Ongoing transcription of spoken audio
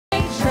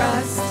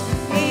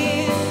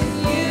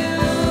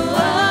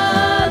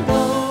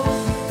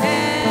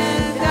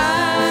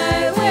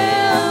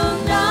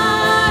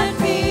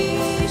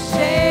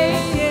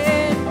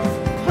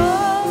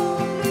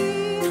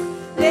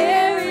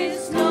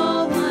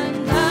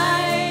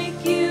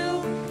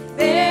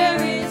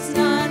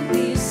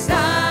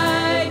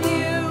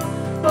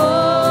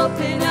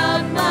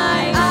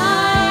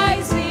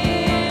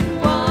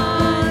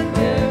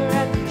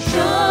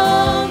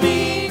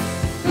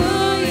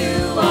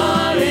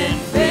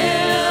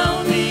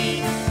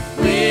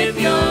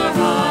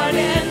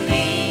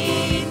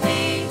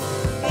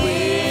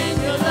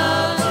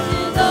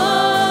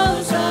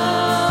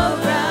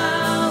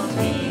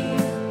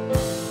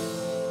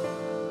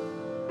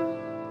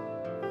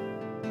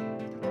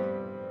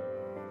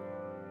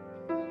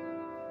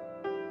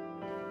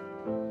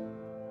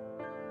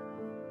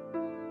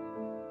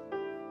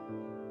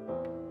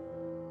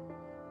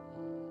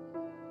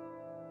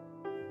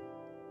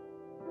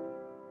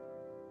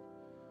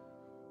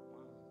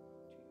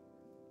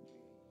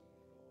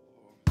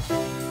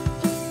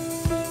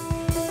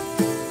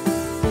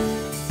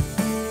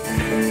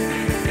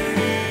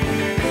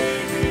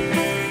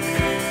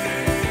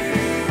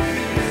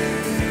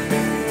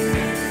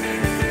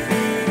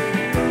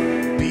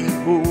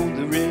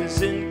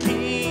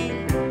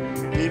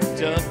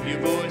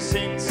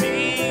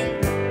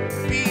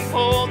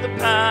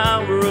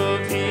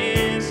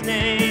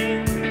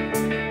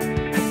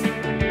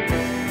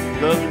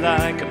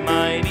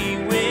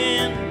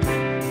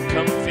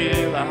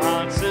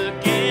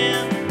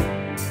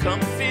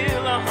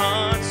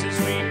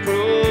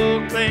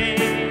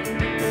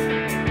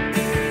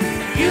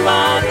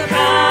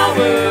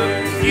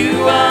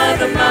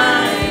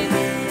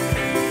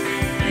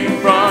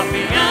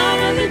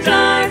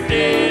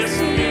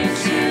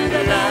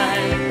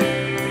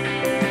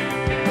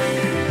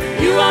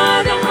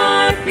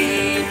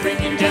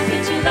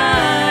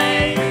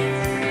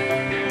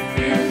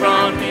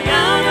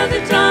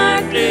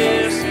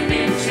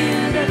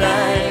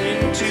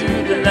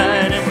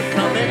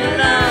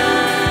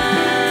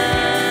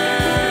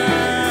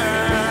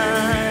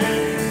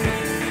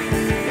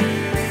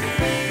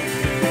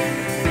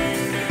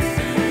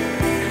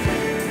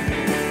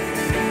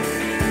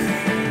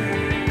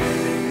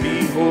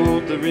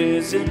the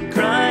risen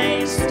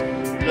Christ.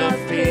 Love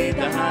paid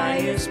the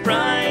highest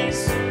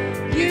price.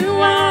 You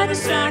are the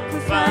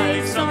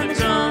sacrifice on the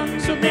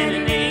tongues of men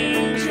and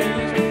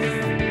angels.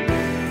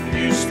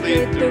 You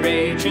split the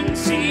raging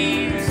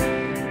seas.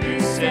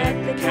 You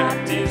set the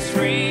captives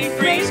free.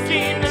 Grace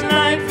came to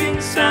life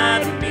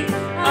inside of me.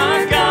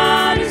 Our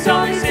God is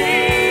always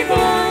able.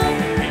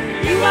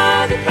 And you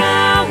are the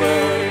power.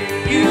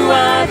 You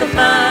are the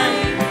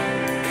mind.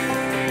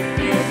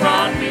 You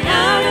brought me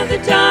out of the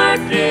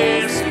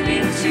darkness and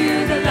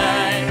into the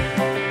light.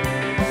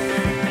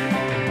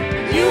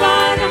 You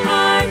are the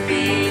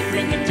heartbeat,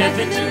 bringing death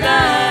into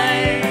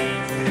life.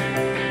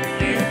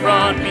 You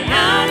brought me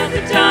out of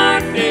the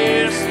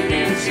darkness and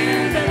into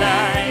the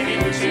light,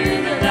 and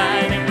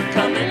we're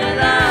coming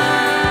alive.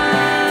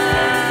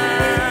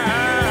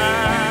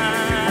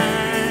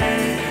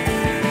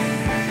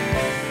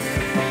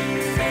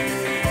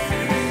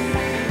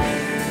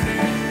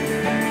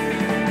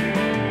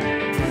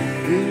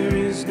 There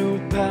is no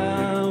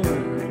power,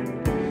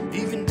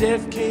 even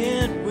death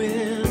can't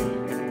win.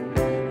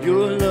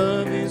 Your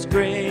love is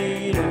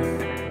greater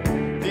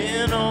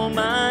than all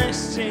my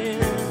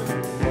sin.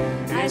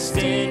 I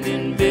stand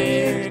in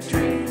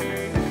victory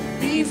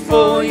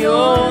before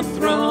your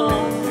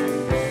throne.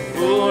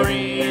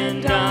 Glory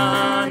and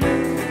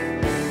honor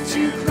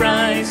to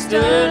Christ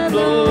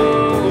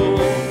alone.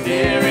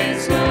 There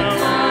is no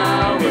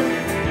power,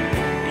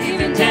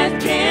 even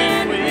death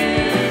can't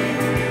win.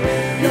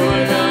 Your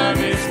love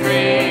is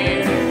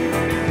greater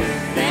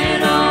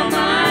than all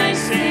my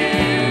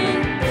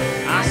sin.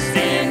 I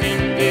stand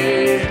in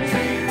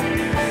victory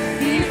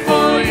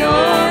before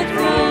your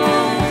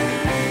throne.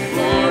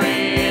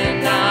 Glory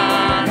and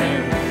honor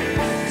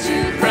to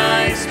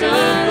Christ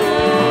alone.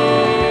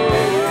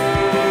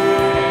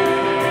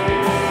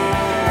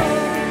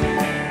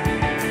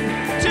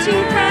 To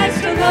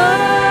Christ alone.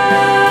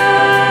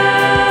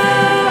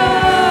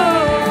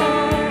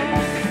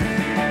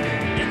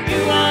 And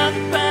you are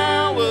the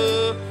power,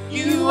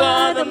 you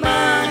are the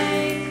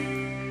might.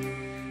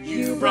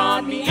 You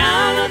brought me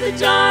out of the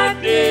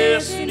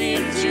darkness and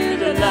into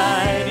the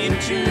light,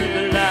 into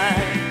the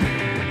light.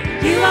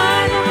 You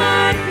are the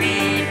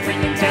heartbeat,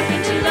 bringing death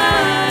into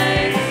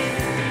life.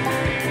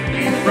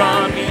 You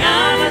brought me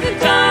out of the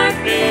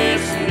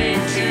darkness and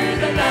into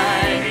the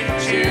light,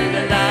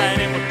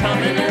 and we're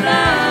coming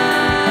alive.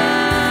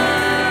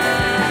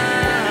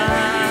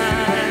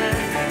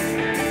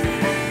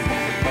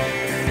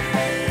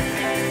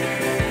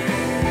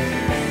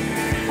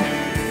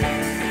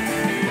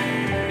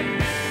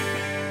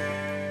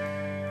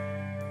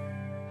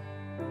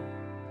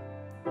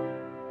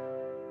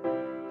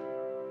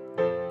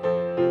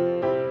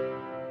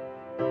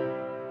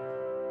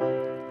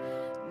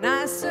 And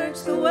I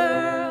searched the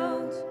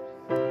world,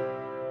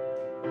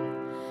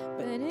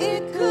 but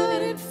it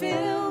couldn't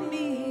fill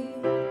me.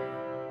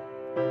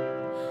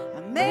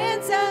 A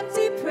man's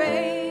empty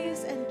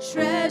praise and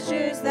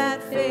treasures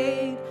that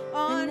fade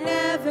are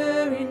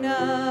never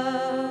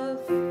enough.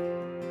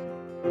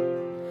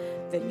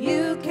 Then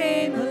you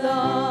came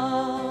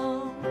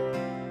along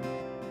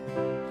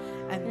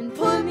and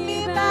put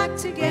me back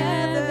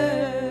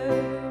together,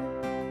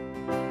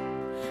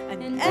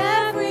 and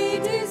every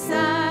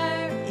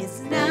desire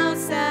is now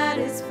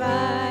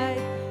satisfied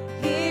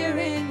here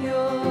in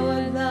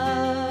your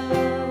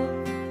love.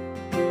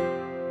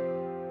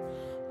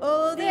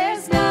 Oh,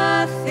 there's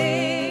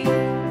nothing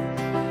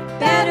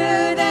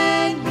better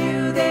than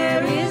you.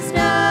 There is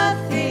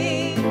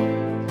nothing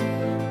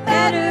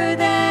better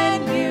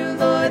than you,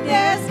 Lord.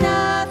 There's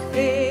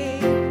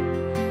nothing,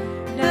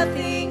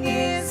 nothing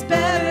is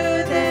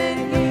better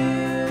than you.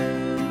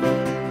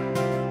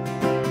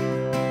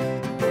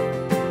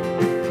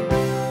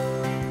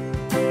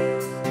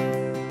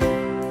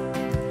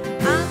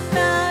 I'm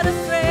not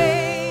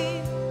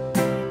afraid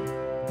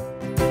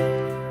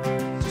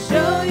to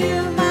show you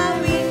my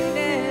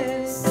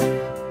weakness,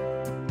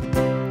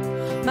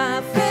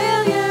 my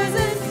failures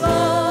and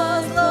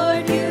flaws.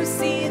 Lord, you've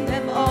seen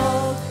them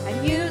all, and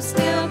you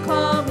still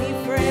call me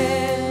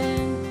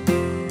friend.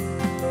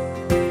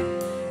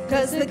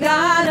 'Cause the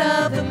God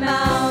of the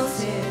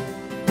mountain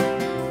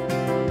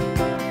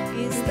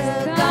is the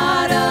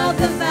God of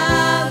the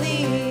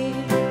valley,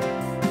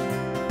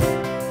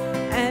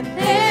 and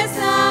there's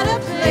not a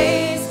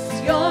place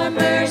your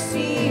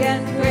mercy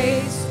and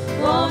grace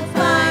won't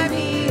find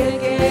me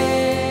again.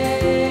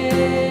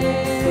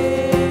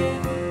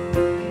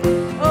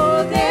 Oh,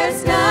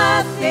 there's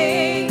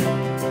nothing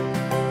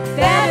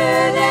better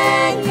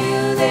than you.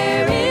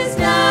 There is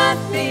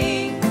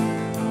nothing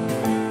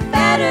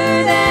better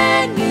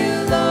than you,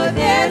 Lord.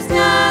 There's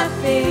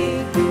nothing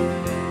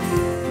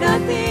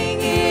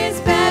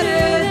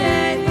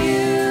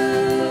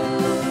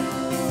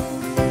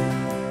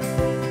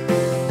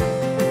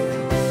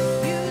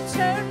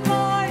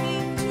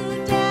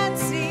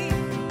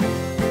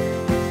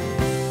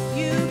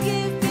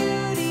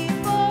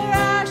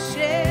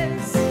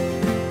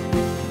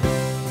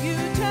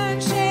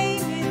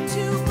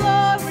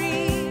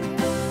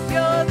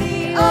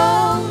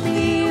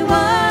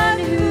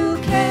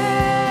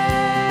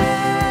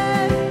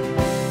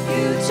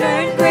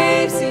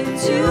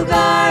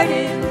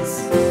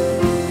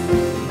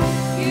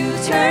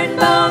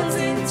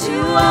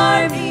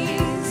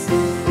armies.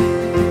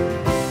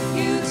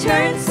 You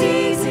turn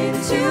seas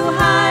into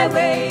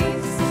highways.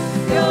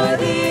 You're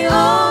the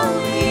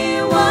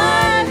only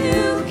one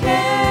who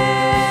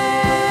can.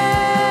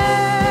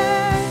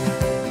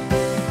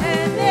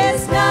 And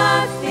there's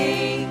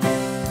nothing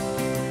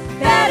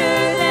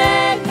better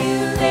than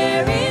you.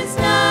 There is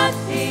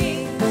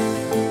nothing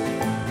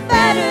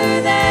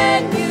better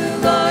than you,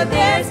 Lord.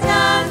 There's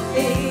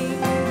nothing.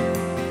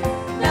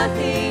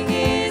 Nothing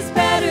is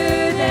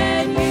better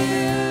than you.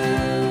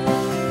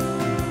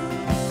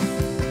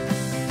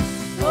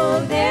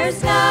 Oh,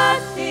 there's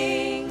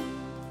nothing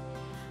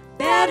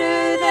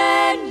better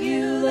than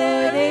you.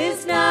 There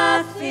is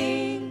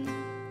nothing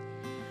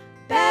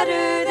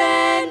better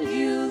than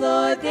you,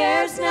 Lord.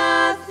 There's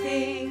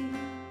nothing.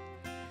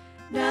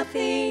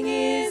 Nothing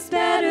is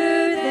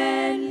better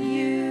than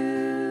you.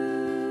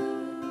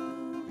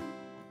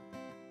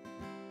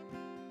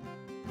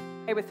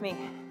 Pray with me.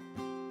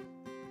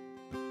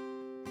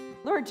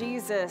 Lord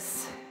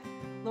Jesus,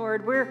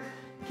 Lord, we're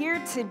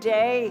here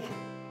today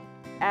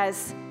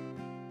as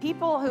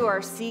people who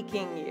are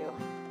seeking you,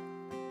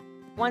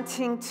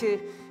 wanting to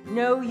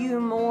know you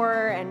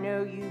more and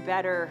know you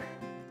better,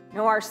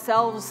 know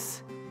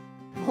ourselves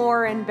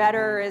more and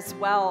better as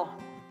well.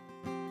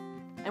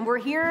 And we're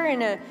here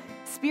in a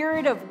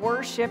spirit of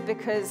worship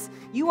because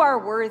you are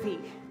worthy.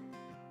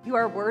 You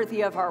are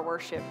worthy of our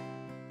worship.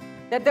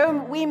 That though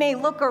we may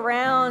look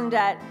around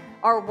at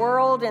our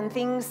world and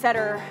things that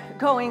are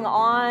going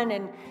on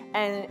and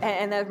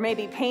there may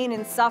be pain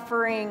and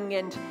suffering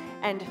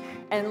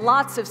and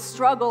lots of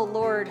struggle,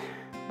 Lord,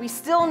 we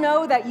still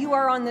know that you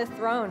are on the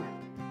throne.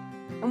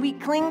 And we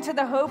cling to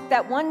the hope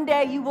that one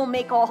day you will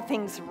make all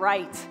things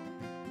right.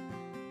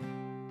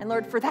 And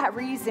Lord, for that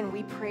reason,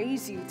 we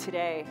praise you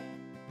today.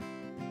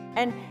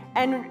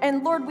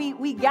 And Lord,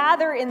 we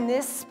gather in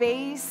this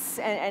space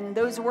and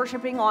those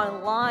worshiping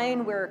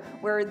online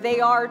where they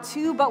are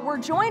too, but we're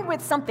joined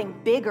with something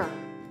bigger,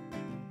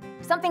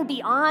 something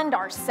beyond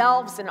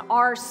ourselves and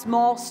our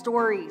small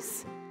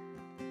stories.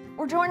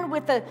 We're joined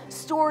with a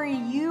story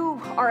you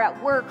are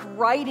at work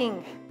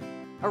writing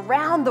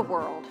around the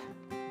world,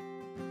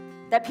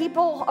 that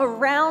people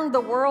around the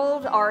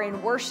world are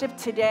in worship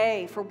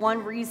today for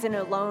one reason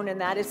alone, and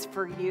that is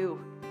for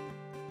you.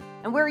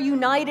 And we're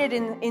united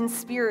in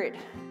spirit.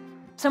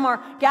 Some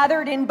are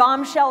gathered in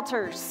bomb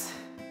shelters.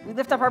 We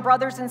lift up our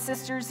brothers and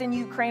sisters in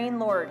Ukraine,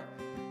 Lord.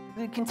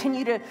 We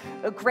continue to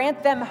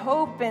grant them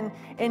hope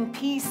and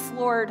peace,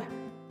 Lord.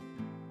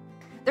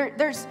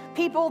 There's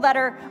people that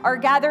are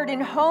gathered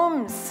in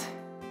homes,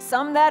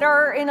 some that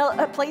are in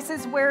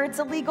places where it's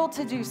illegal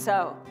to do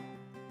so.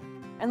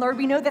 And Lord,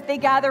 we know that they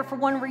gather for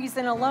one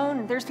reason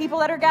alone. There's people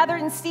that are gathered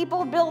in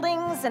steepled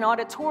buildings and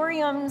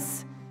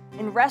auditoriums,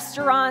 in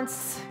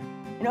restaurants,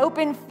 in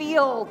open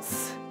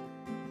fields.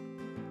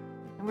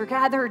 And we're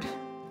gathered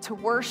to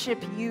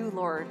worship you,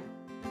 Lord.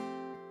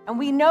 And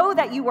we know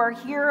that you are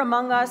here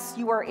among us,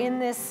 you are in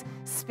this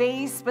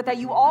space, but that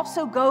you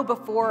also go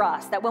before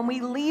us, that when we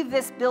leave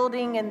this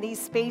building and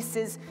these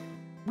spaces,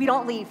 we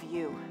don't leave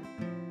you.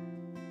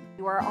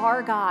 You are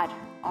our God,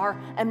 our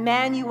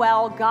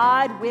Emmanuel,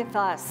 God with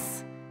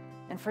us.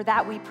 And for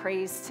that we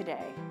praise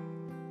today.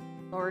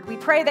 Lord, we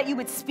pray that you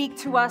would speak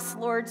to us,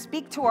 Lord,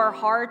 speak to our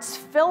hearts.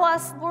 Fill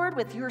us, Lord,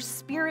 with your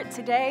spirit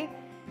today,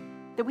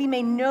 that we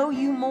may know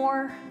you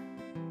more,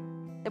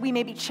 that we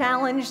may be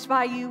challenged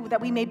by you, that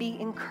we may be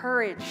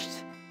encouraged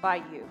by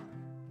you.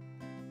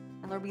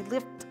 And Lord, we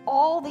lift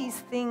all these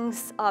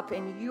things up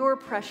in your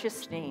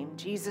precious name,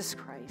 Jesus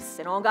Christ.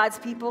 And all God's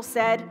people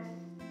said,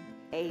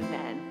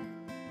 amen.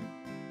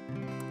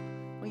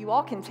 Well, you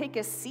all can take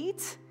a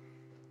seat.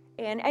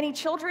 And any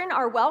children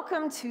are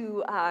welcome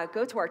to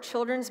go to our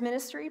children's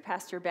ministry.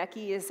 Pastor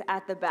Becky is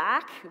at the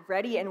back,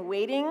 ready and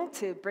waiting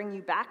to bring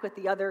you back with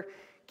the other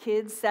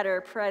kids that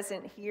are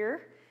present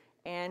here.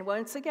 And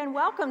once again,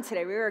 welcome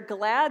today. We are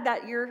glad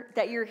that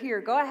you're here.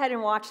 Go ahead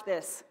and watch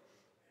this.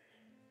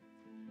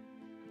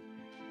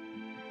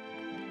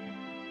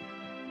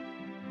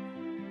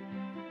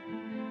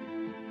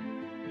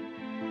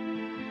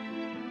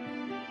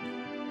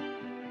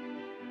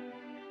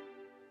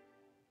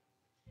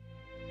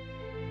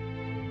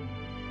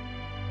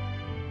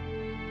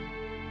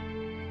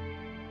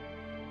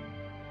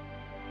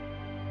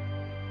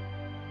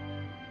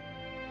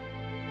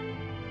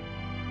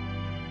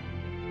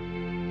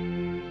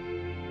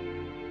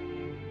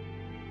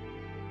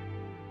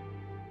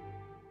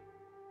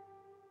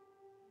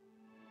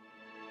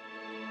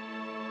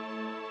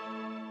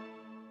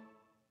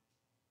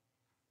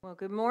 Well,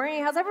 good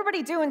morning. How's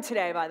everybody doing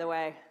today, by the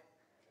way?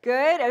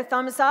 Good? A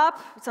thumbs up?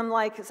 Some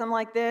like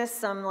this,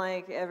 some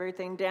like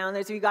everything down.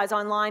 Those of you guys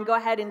online, go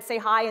ahead and say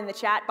hi in the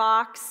chat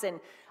box. And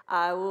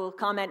we'll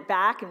comment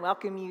back and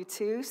welcome you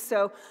too.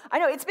 So I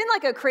know it's been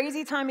like a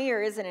crazy time of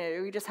year, isn't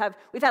it?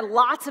 We've had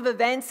lots of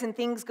events and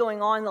things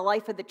going on in the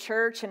life of the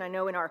church, and I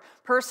know in our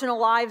personal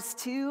lives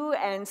too.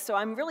 And so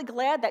I'm really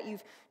glad that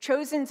you've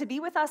chosen to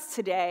be with us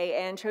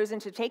today and chosen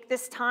to take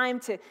this time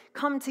to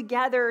come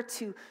together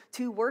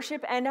to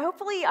worship. And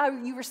hopefully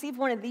you received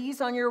one of these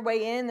on your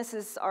way in. This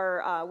is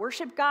our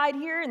worship guide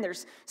here, and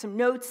there's some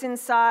notes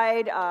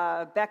inside.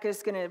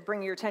 Becca's going to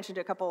bring your attention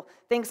to a couple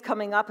things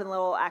coming up and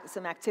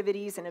some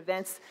activities and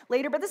events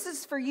later. But this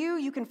is for you.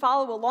 You can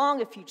follow along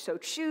if you so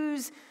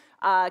choose.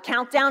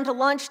 Countdown to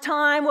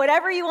lunchtime,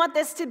 whatever you want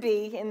this to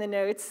be in the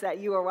notes, that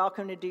you are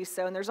welcome to do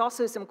so. And there's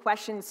also some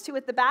questions too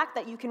at the back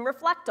that you can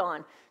reflect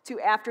on too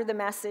after the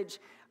message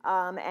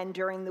and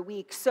during the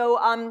week.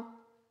 So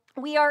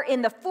we are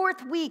in the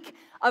fourth week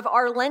of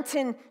our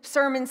Lenten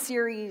sermon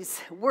series,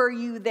 Were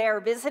You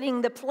There?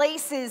 Visiting the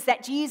places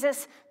that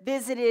Jesus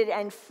visited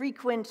and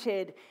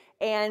frequented.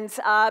 And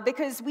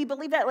because we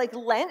believe that like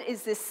Lent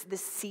is this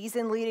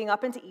season leading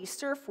up into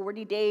Easter,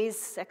 40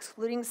 days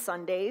excluding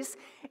Sundays,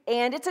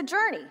 and it's a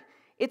journey.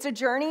 It's a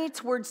journey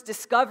towards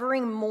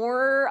discovering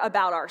more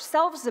about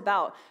ourselves,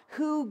 about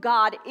who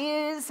God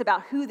is,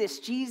 about who this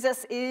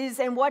Jesus is,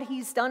 and what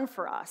he's done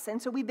for us.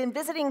 And so we've been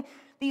visiting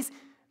these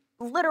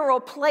literal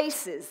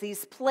places,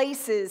 these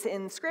places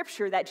in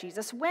Scripture that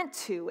Jesus went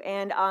to.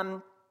 And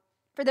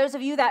for those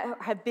of you that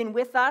have been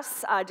with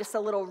us, just a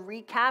little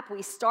recap.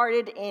 We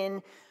started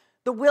in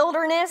the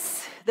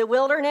wilderness.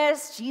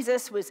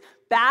 Jesus was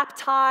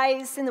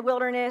baptized in the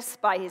wilderness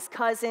by his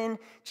cousin,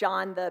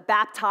 John the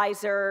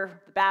Baptizer,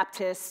 the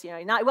Baptist. He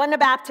wasn't a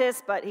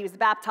Baptist, but he was the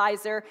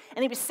baptizer.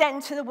 And he was sent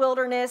into the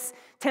wilderness,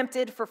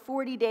 tempted for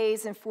 40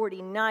 days and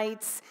 40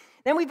 nights.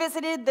 Then we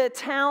visited the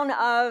town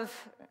of,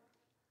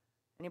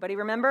 anybody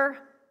remember?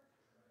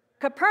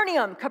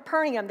 Capernaum,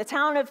 the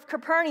town of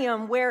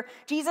Capernaum, where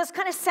Jesus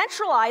kind of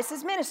centralized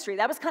his ministry.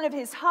 That was kind of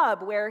his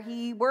hub where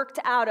he worked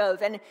out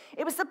of, and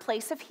it was the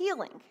place of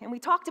healing. And we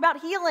talked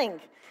about healing,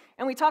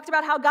 and we talked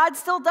about how God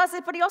still does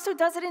it, but he also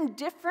does it in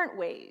different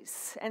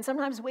ways, and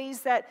sometimes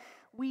ways that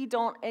we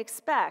don't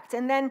expect.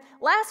 And then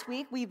last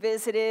week, we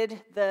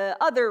visited the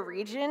other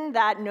region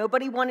that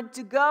nobody wanted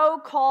to go,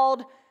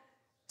 called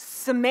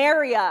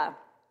Samaria.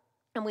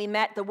 And we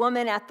met the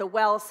woman at the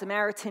well,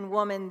 Samaritan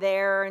woman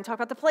there, and talked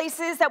about the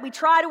places that we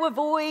try to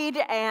avoid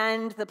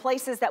and the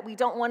places that we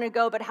don't want to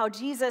go, but how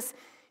Jesus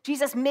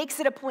makes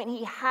it a point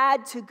he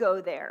had to go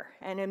there,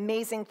 and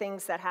amazing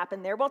things that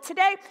happened there. Well,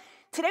 today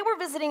we're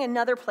visiting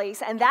another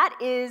place, and that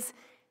is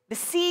the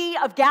Sea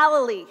of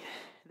Galilee.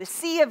 The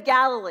Sea of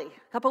Galilee.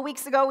 A couple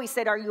weeks ago, we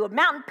said, are you a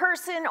mountain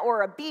person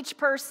or a beach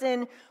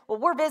person? Well,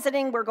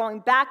 we're going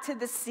back to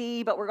the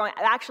sea, but we're going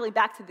actually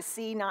back to the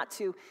sea, not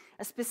to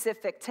a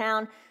specific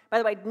town. By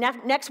the way,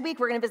 next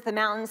week, we're going to visit the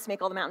mountains,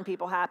 make all the mountain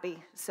people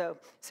happy. So,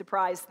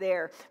 surprise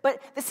there.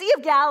 But the Sea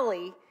of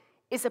Galilee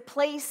is a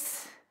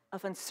place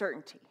of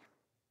uncertainty.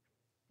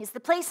 It's the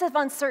place of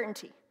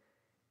uncertainty.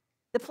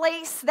 The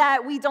place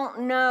that we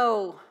don't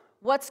know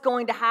what's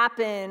going to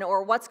happen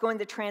or what's going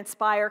to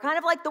transpire, kind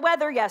of like the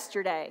weather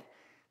yesterday,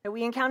 that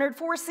we encountered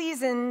 4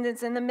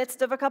 seasons in the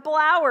midst of a couple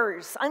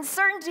hours.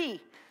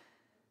 Uncertainty.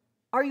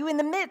 Are you in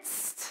the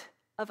midst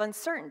of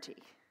uncertainty?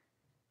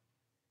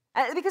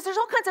 Because there's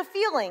all kinds of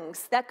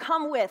feelings that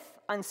come with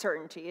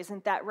uncertainty,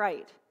 isn't that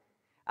right?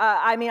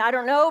 I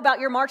don't know about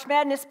your March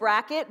Madness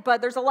bracket,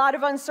 but there's a lot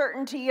of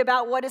uncertainty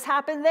about what has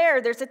happened there.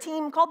 There's a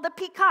team called the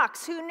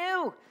Peacocks. Who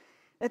knew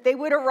that they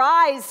would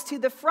arise to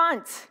the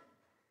front?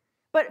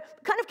 But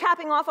kind of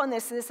capping off on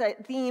this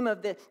theme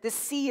of the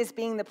sea as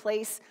being the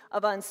place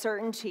of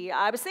uncertainty,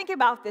 I was thinking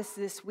about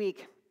this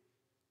week,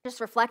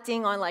 just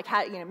reflecting on like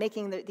how,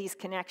 making these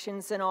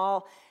connections and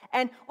all.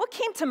 And what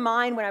came to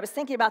mind when I was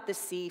thinking about the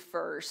sea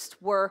first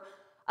were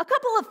a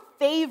couple of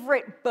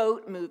favorite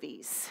boat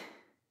movies.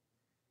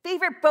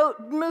 Favorite boat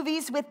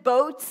movies with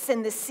boats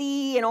and the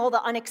sea and all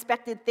the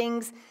unexpected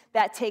things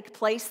that take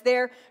place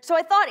there. So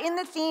I thought in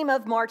the theme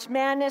of March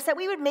Madness that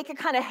we would make a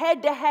kind of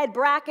head-to-head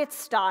bracket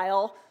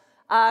style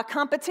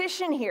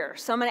competition here.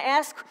 So I'm going to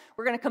ask,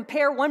 we're going to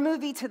compare one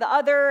movie to the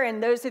other,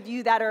 and those of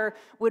you that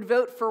would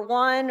vote for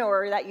one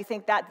or that you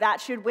think that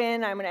should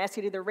win, I'm going to ask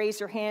you to either raise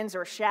your hands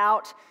or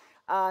shout,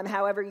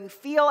 however you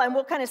feel, and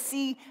we'll kind of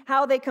see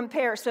how they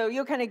compare. So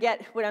you'll kind of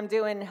get what I'm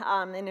doing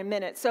in a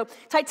minute. So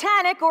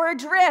Titanic or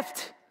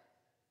Adrift?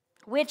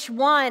 Which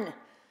one?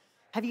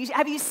 Have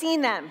you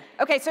seen them?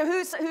 Okay, so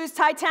who's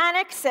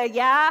Titanic? Say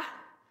yeah.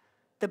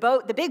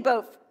 The big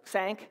boat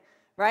sank,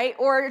 right?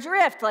 Or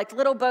Adrift, like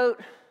little boat.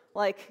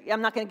 Like,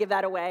 I'm not going to give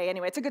that away.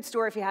 Anyway, it's a good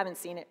story if you haven't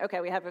seen it.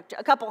 Okay, we have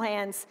a couple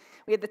hands.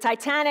 We have the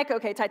Titanic.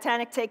 Okay,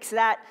 Titanic takes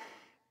that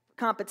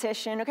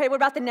competition. Okay, what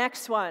about the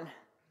next one?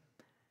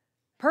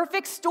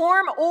 Perfect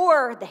Storm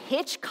or the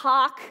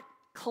Hitchcock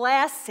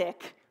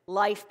classic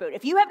Lifeboat.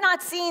 If you have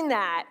not seen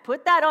that,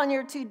 put that on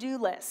your to-do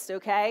list,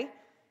 okay?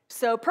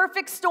 So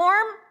Perfect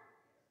Storm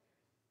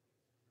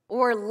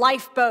or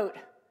Lifeboat.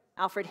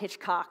 Alfred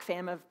Hitchcock,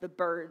 fan of the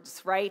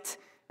birds, right?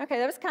 Okay,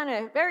 that was kind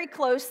of very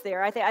close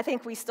there. I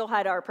think we still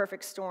had our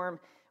Perfect Storm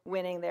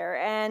winning there.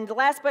 And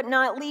last but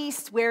not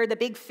least, where the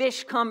big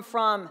fish come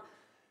from.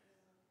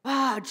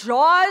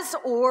 Jaws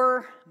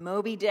or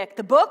Moby Dick.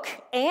 The book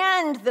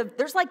and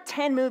there's like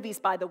 10 movies,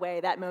 by the way,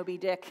 that Moby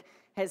Dick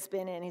has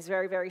been in. He's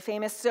very, very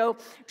famous. So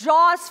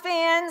Jaws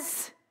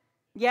fans,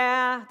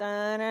 yeah,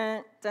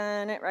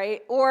 done it,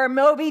 right? Or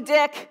Moby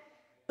Dick,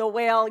 the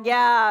whale,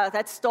 yeah,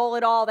 that stole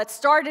it all, that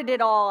started it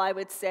all, I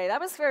would say.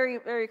 That was very,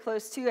 very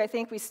close too. I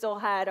think we still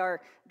had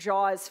our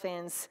Jaws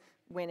fans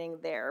winning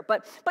there.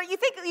 But you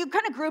think you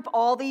kind of group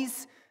all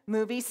these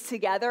movies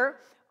together.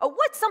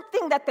 What's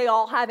something that they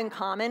all have in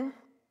common?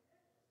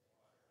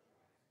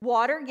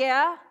 Water,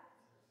 yeah.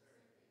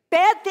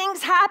 Bad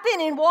things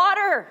happen in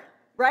water,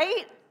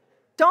 right?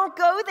 Don't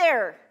go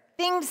there.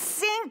 Things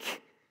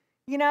sink.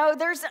 You know,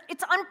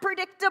 it's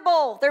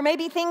unpredictable. There may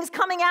be things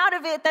coming out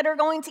of it that are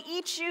going to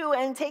eat you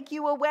and take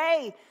you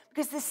away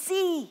because the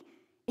sea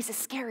is a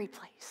scary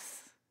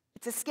place.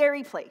 It's a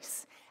scary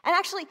place. And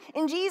actually,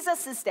 in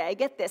Jesus' day,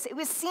 get this, it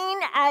was seen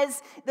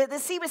as, the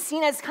sea was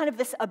seen as kind of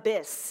this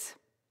abyss.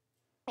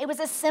 It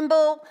was a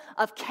symbol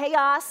of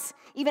chaos,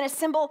 even a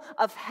symbol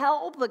of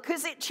hell,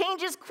 because it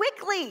changes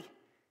quickly.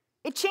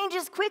 It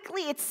changes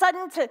quickly.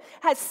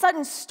 Has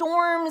sudden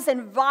storms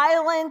and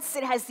violence.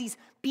 It has these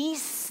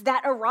beasts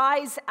that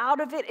arise out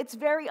of it. It's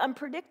very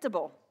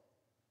unpredictable.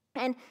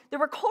 And there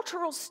were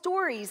cultural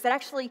stories that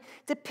actually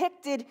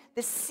depicted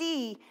the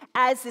sea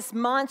as this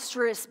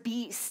monstrous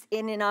beast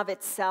in and of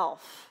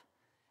itself.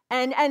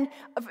 And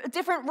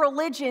different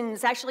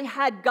religions actually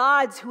had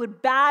gods who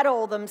would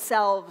battle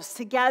themselves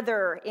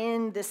together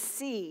in the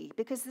sea,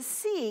 because the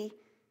sea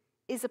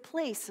is a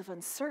place of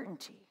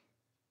uncertainty.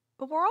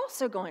 But we're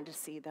also going to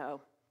see,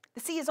 though,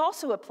 the sea is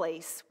also a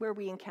place where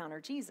we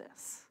encounter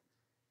Jesus.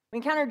 We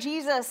encounter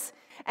Jesus,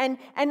 and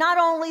not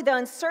only the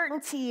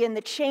uncertainty and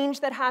the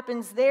change that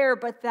happens there,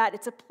 but that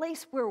it's a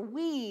place where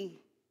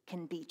we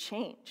can be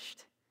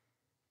changed.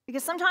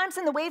 Because sometimes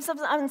in the waves of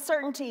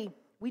uncertainty,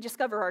 we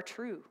discover our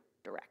true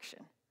direction.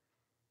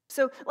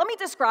 So let me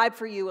describe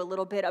for you a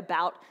little bit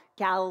about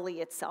Galilee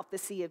itself, the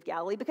Sea of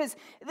Galilee, because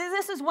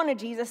this is one of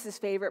Jesus'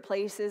 favorite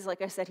places.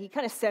 Like I said, he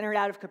kind of centered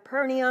out of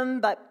Capernaum,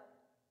 but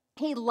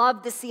he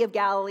loved the Sea of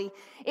Galilee.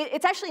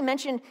 It's actually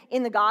mentioned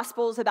in the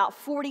Gospels about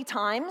 40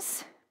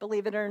 times,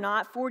 believe it or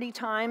not, 40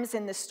 times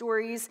in the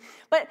stories.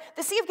 But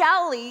the Sea of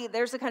Galilee,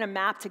 there's a kind of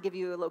map to give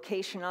you a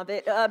location of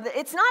it.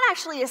 It's not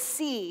actually a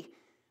sea,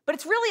 but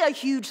it's really a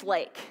huge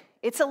lake.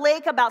 It's a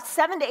lake about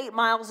 7 to 8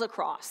 miles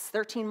across,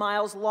 13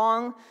 miles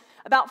long,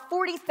 about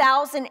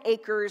 40,000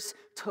 acres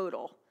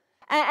total.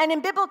 And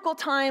in biblical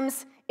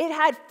times, it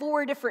had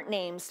 4 different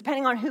names,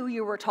 depending on who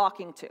you were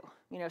talking to.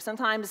 You know,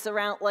 sometimes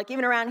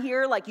even around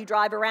here, like you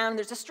drive around,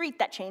 there's a street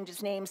that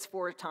changes names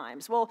 4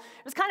 times. Well,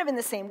 it was kind of in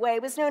the same way.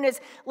 It was known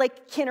as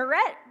Lake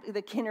Kinneret.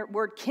 The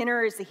word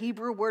kinner is the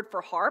Hebrew word for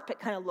harp. It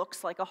kind of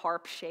looks like a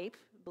harp shape,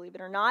 believe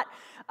it or not.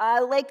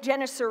 Lake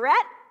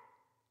Gennesaret,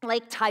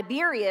 Lake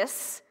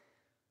Tiberias,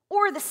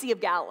 or the Sea of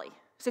Galilee.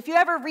 So if you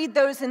ever read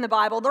those in the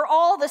Bible, they're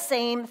all the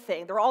same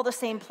thing. They're all the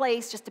same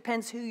place, just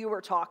depends who you were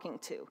talking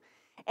to.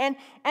 And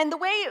the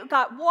way it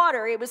got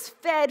water, it was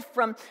fed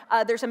from,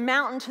 there's a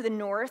mountain to the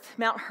north,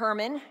 Mount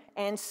Hermon,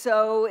 and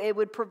so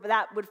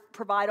that would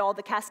provide all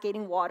the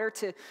cascading water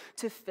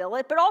to fill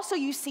it. But also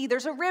you see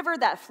there's a river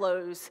that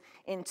flows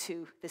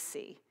into the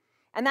sea,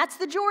 and that's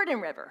the Jordan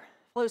River.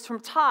 It flows from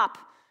top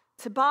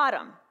to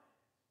bottom.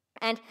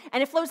 And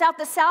it flows out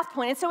the south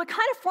point. And so it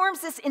kind of forms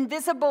this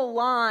invisible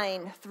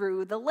line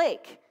through the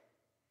lake.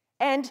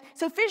 And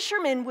so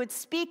fishermen would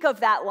speak of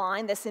that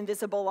line, this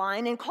invisible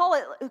line, and call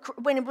it,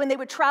 when they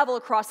would travel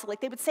across the lake,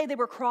 they would say they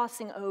were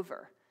crossing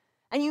over.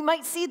 And you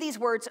might see these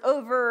words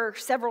over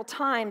several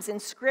times in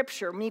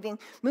Scripture,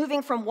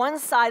 moving from one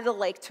side of the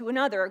lake to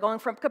another, going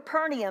from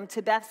Capernaum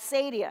to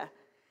Bethsaida.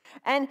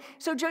 And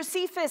so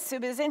Josephus,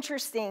 it was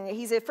interesting.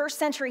 He's a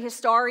first-century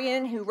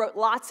historian who wrote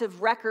lots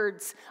of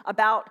records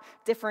about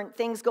different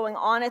things going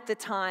on at the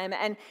time.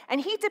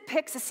 And he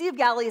depicts the Sea of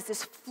Galilee as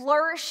this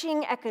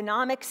flourishing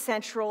economic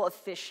central of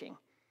fishing.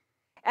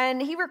 And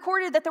he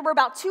recorded that there were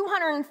about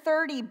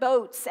 230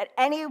 boats at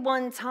any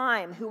one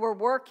time who were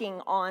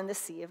working on the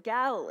Sea of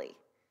Galilee.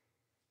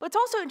 What's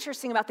also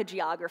interesting about the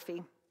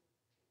geography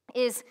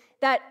is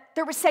that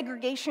there was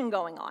segregation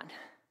going on.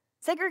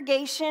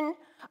 Segregation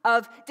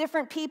of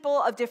different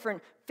people, of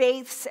different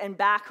faiths and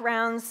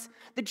backgrounds.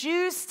 The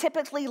Jews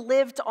typically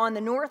lived on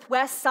the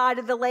northwest side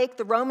of the lake.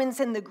 The Romans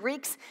and the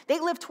Greeks, they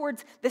lived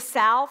towards the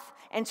south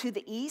and to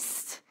the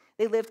east.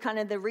 They lived kind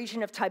of in the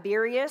region of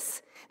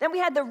Tiberias. Then we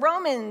had the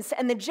Romans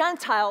and the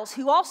Gentiles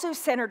who also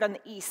centered on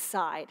the east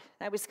side.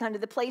 That was kind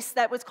of the place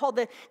that was called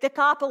the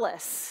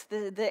Decapolis,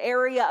 the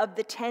area of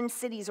the 10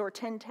 cities or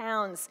 10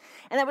 towns.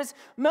 And that was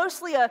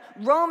mostly a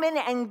Roman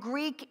and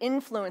Greek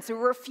influence. There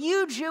were a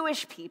few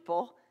Jewish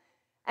people.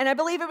 And I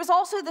believe it was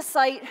also the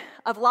site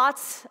of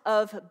lots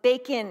of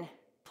bacon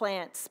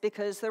plants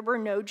because there were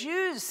no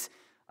Jews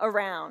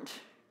around,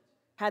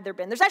 had there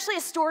been. There's actually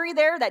a story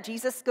there that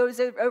Jesus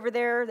goes over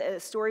there, a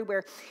story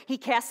where he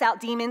casts out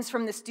demons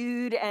from this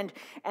dude and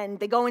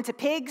they go into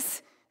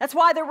pigs. That's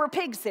why there were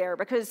pigs there,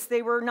 because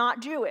they were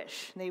not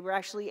Jewish. They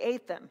actually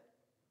ate them.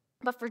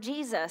 But for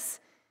Jesus,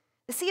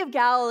 the Sea of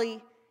Galilee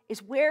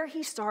is where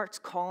he starts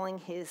calling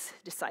his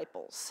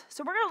disciples.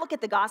 So we're going to look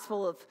at the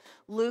Gospel of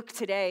Luke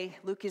today.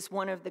 Luke is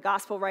one of the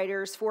Gospel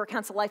writers, 4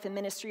 accounts of life and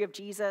ministry of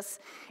Jesus.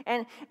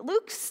 And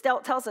Luke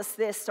tells us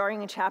this,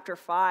 starting in chapter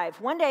 5.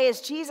 One day,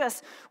 as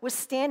Jesus was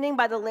standing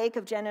by the lake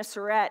of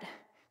Gennesaret,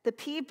 the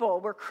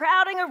people were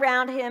crowding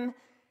around him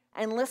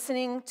and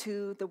listening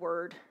to the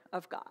word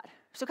of God.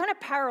 So kind of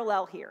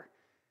parallel here.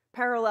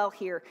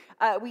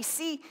 We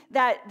see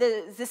that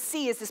the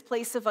sea is this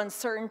place of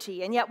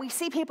uncertainty, and yet we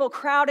see people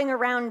crowding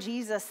around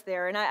Jesus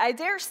there. And I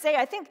dare say,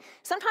 I think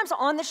sometimes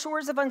on the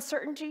shores of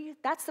uncertainty,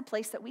 that's the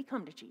place that we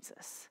come to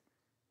Jesus.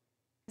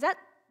 Is that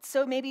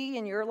so maybe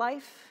in your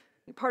life,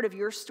 part of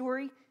your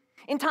story?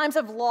 In times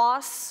of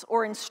loss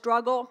or in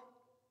struggle,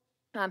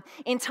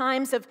 in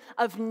times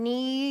of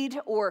need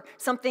or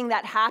something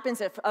that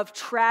happens of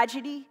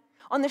tragedy,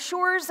 on the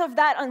shores of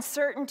that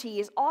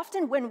uncertainty is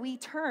often when we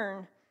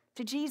turn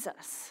to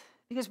Jesus,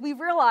 because we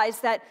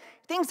realize that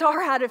things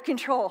are out of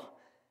control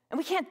and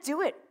we can't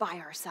do it by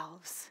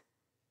ourselves.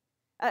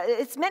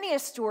 It's many a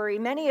story.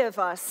 Many of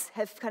us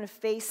have kind of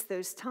faced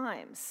those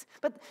times.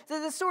 But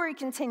the story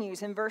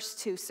continues in verse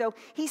 2. So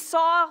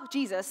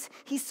Jesus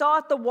saw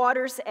at the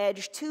water's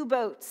edge 2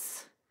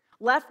 boats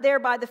left there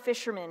by the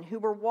fishermen who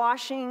were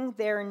washing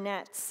their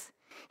nets.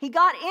 He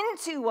got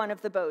into one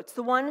of the boats,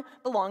 the one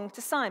belonging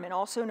to Simon,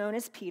 also known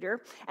as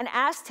Peter, and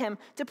asked him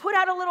to put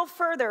out a little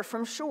further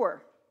from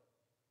shore.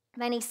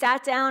 Then he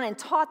sat down and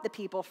taught the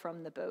people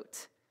from the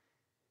boat.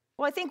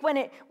 Well, I think when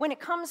it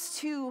comes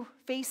to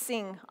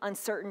facing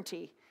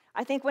uncertainty,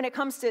 I think when it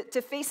comes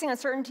to facing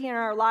uncertainty in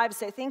our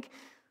lives, I think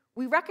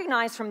we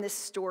recognize from this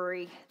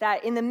story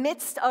that in the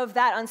midst of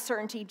that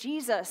uncertainty,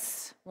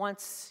 Jesus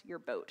wants your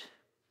boat.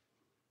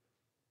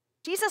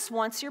 Jesus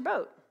wants your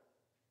boat.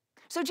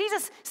 So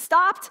Jesus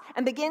stopped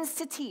and begins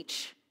to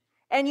teach.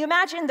 And you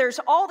imagine there's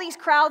all these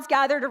crowds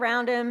gathered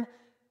around him.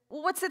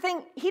 Well, what's the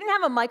thing? He didn't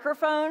have a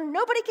microphone.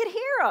 Nobody could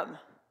hear him.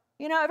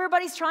 You know,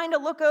 everybody's trying to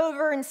look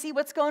over and see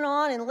what's going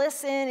on and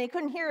listen, and he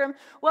couldn't hear him.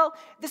 Well,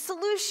 the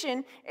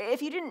solution,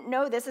 if you didn't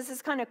know this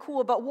is kind of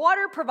cool, but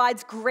water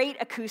provides great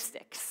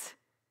acoustics.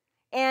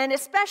 And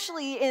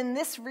especially in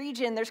this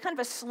region, there's kind of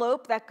a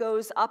slope that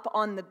goes up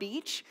on the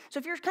beach. So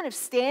if you're kind of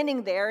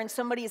standing there and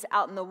somebody is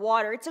out in the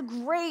water, it's a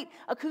great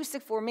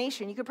acoustic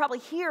formation. You could probably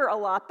hear a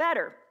lot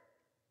better.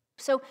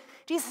 So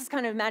Jesus is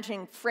kind of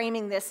imagining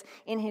framing this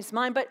in his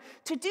mind, but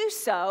to do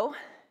so,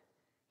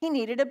 he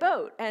needed a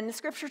boat. And the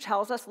scripture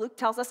tells us, Luke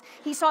tells us,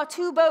 he saw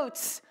 2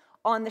 boats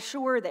on the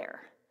shore there.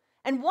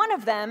 And one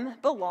of them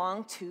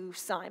belonged to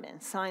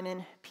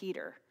Simon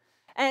Peter.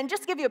 And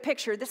just to give you a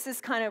picture, this is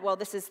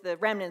this is the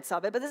remnants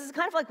of it, but this is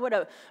kind of like what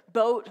a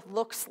boat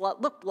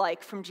looked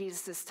like from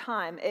Jesus'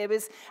 time. It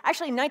was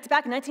actually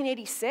back in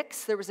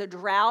 1986, there was a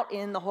drought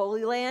in the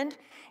Holy Land,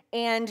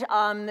 and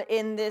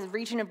in the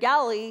region of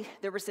Galilee,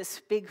 there was this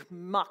big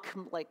muck,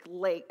 like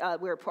lake,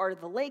 where part of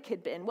the lake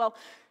had been. Well,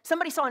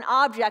 somebody saw an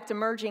object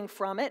emerging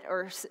from it,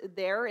 or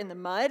there in the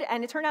mud,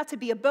 and it turned out to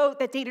be a boat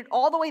that dated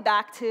all the way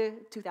back to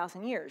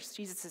 2,000 years,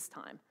 Jesus'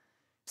 time.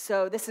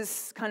 So this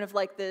is kind of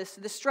like the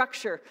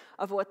structure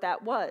of what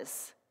that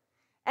was.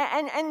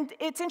 And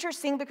it's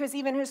interesting because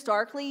even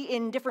historically,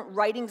 in different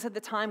writings of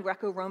the time,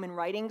 Greco-Roman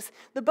writings,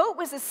 the boat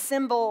was a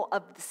symbol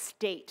of the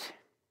state,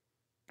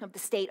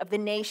 of the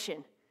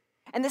nation.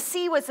 And the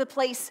sea was a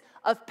place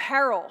of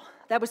peril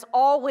that was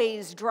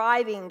always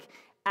driving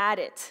at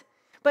it.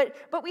 But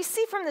we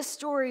see from the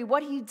story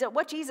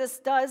what Jesus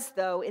does,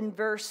 though, in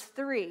verse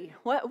 3.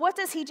 What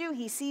does he do?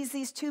 He sees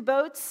these 2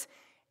 boats,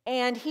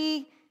 and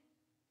he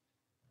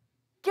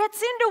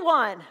gets into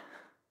one.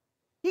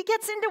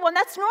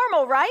 That's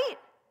normal, right?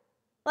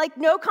 Like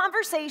no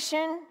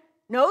conversation,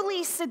 no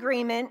lease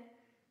agreement.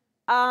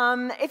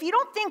 If you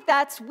don't think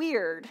that's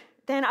weird,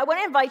 then I want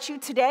to invite you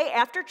today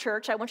after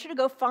church. I want you to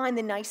go find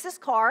the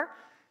nicest car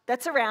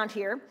that's around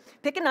here.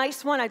 Pick a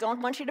nice one. I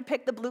don't want you to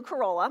pick the blue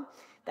Corolla.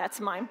 That's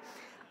mine.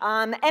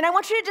 And I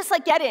want you to just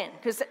get in,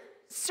 because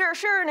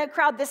sure, in a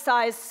crowd this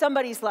size,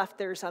 somebody's left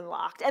theirs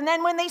unlocked. And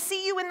then when they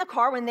see you in the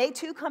car, when they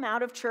too come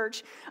out of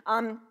church,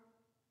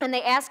 and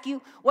they ask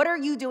you, what are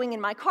you doing in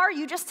my car?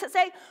 You just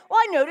say, well,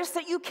 I noticed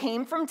that you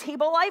came from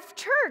Table Life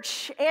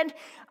Church, and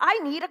I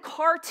need a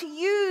car to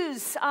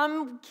use.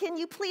 Can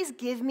you please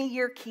give me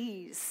your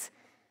keys?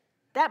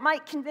 That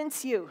might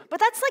convince you. But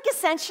that's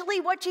essentially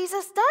what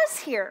Jesus does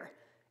here.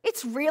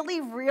 It's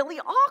really, really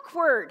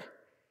awkward.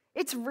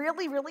 It's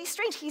really, really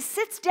strange. He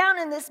sits down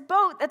in this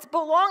boat that's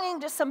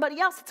belonging to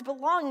somebody else. It's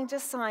belonging to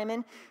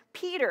Simon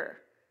Peter.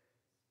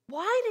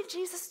 Why did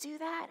Jesus do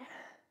that?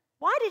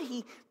 Why did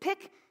he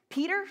pick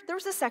Peter? There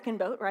was a second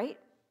boat, right?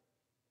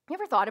 You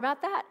ever thought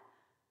about that?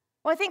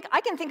 Well,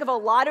 I can think of a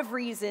lot of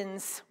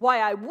reasons why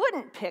I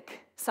wouldn't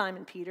pick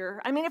Simon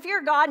Peter. I mean, if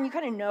you're God and you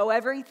kind of know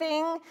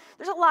everything,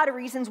 there's a lot of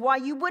reasons why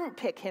you wouldn't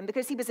pick him,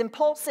 because he was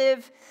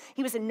impulsive,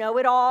 he was a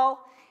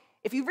know-it-all.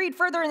 If you read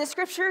further in the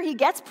scripture, he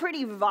gets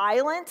pretty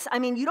violent. I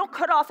mean, you don't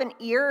cut off an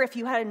ear if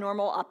you had a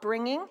normal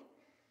upbringing.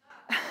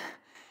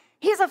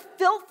 He has a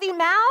filthy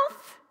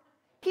mouth.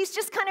 He's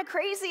just kind of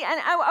crazy. And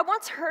I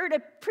once heard a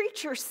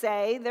preacher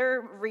say,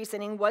 their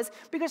reasoning was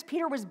because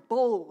Peter was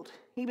bold.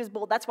 He was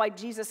bold. That's why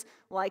Jesus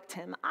liked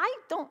him. I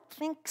don't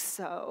think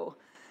so.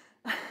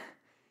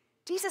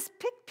 Jesus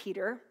picked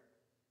Peter,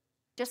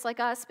 just like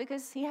us,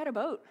 because he had a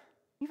boat.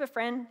 You have a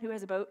friend who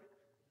has a boat.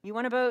 You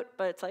want a boat,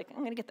 but it's like, I'm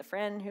going to get the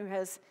friend who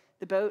has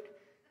the boat.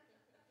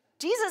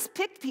 Jesus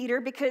picked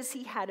Peter because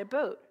he had a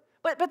boat.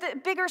 But the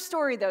bigger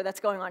story, though, that's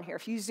going on here,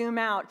 if you zoom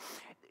out,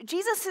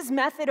 Jesus'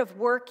 method of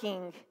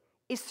working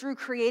is through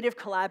creative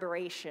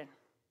collaboration.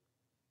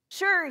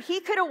 Sure, he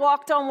could have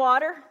walked on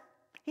water.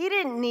 He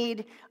didn't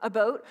need a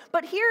boat.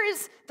 But here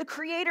is the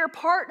Creator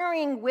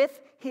partnering with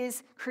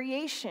his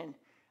creation.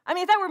 I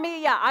mean, if that were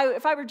me, yeah,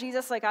 if I were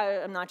Jesus, like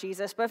I'm not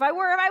Jesus, but if I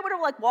would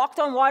have like walked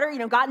on water,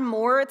 gotten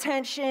more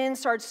attention,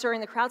 started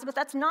stirring the crowds, but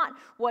that's not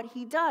what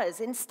he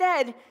does.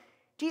 Instead,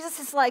 Jesus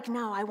is like,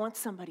 no, I want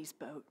somebody's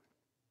boat.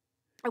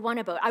 I want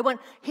a boat. I want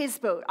his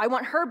boat. I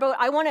want her boat.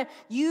 I want to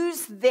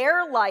use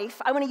their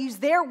life. I want to use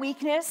their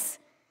weakness.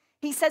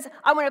 He says,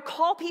 I want to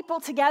call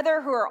people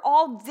together who are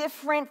all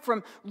different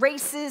from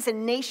races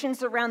and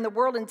nations around the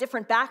world and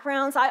different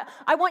backgrounds.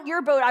 I want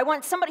your boat. I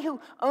want somebody who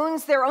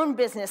owns their own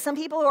business, some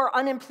people who are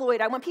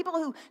unemployed. I want people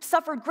who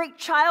suffered great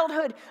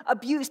childhood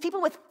abuse,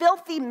 people with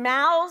filthy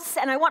mouths,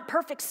 and I want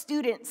perfect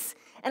students.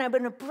 And I'm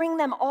going to bring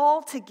them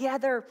all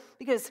together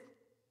because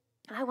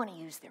I want to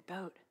use their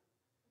boat.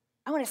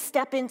 I want to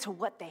step into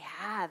what they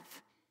have.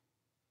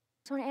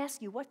 So I want to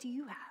ask you, what do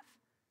you have?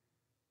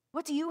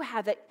 What do you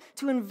have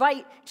to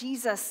invite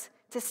Jesus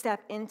to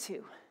step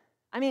into?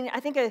 I mean, I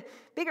think a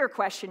bigger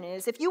question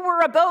is, if you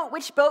were a boat,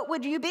 which boat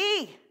would you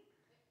be?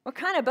 What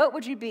kind of boat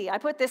would you be? I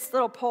put this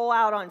little poll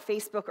out on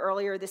Facebook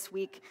earlier this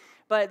week,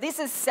 but this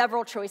is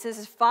several choices.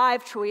 There's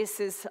 5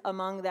 choices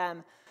among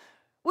them.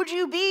 Would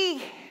you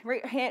be,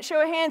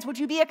 show of hands, would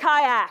you be a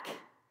kayak?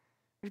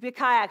 Would you be a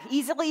kayak?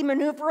 Easily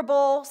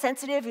maneuverable,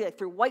 sensitive, like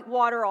through white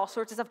water, all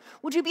sorts of stuff.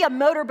 Would you be a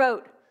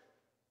motorboat?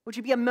 Would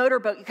you be a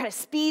motorboat? You kind of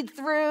speed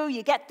through,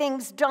 you get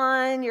things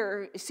done,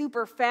 you're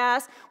super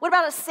fast. What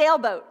about a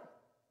sailboat?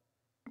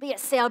 Be a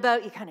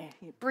sailboat, you kind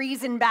of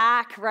breezing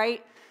back,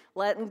 right?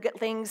 Letting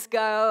things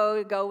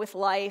go with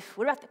life.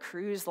 What about the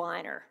cruise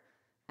liner?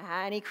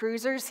 Any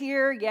cruisers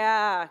here?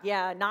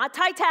 Yeah, not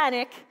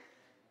Titanic.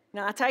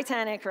 Not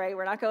Titanic, right?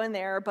 We're not going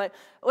there. But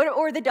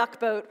or the duck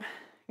boat.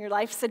 Your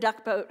life's a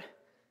duck boat,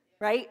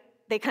 right?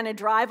 They kind of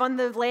drive on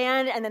the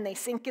land and then they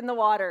sink in the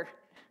water.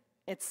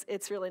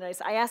 It's really nice.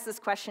 I asked this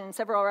question.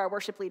 Several of our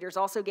worship leaders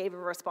also gave a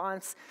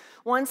response.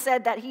 One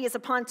said that he is a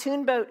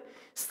pontoon boat,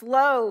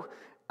 slow,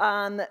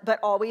 but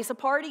always a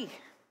party.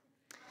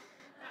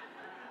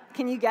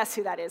 Can you guess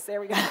who that is?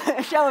 There we go.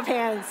 A show of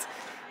hands.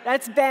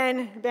 That's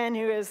Ben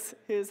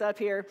who's up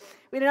here.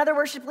 We had another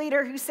worship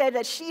leader who said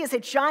that she is a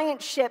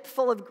giant ship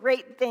full of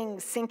great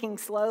things sinking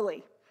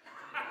slowly.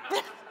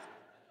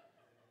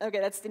 Okay,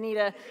 that's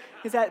Danita,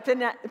 who's at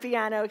the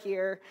piano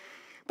here.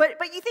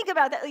 But you think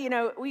about that,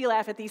 we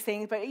laugh at these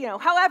things, but,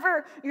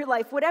 however your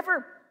life,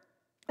 whatever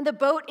the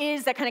boat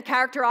is that kind of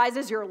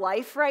characterizes your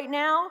life right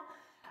now,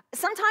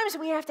 sometimes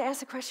we have to ask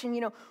the question,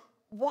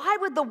 why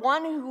would the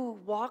one who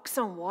walks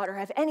on water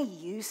have any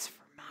use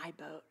for my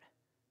boat,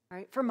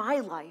 right? For my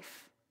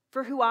life,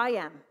 for who I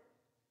am?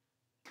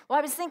 Well,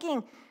 I was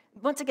thinking,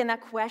 once again,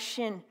 that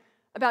question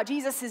about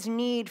Jesus'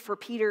 need for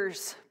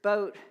Peter's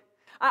boat.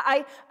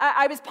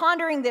 I was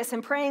pondering this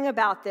and praying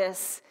about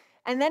this,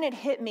 and then it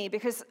hit me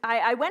because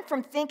I went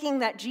from thinking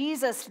that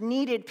Jesus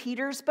needed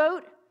Peter's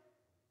boat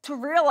to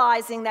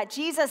realizing that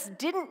Jesus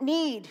didn't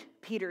need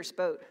Peter's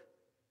boat.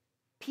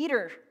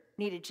 Peter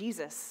needed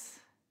Jesus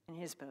in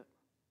his boat.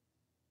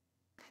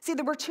 See,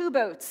 there were 2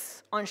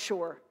 boats on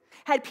shore.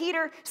 Had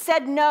Peter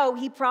said no,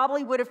 he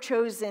probably would have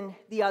chosen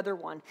the other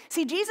one.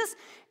 See,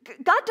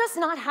 God does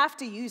not have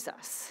to use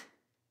us,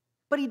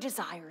 but he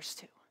desires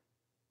to.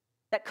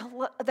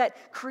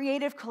 That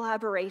creative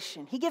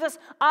collaboration. He gives us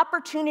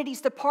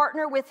opportunities to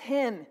partner with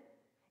him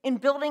in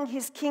building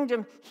his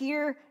kingdom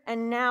here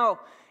and now.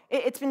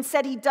 It's been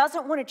said he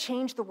doesn't want to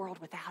change the world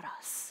without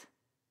us.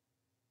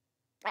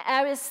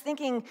 I was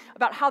thinking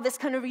about how this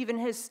kind of even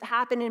has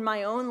happened in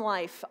my own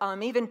life.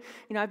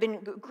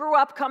 Grew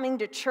up coming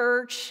to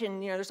church,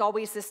 and there's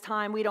always this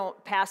time we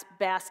don't pass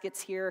baskets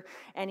here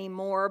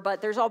anymore, but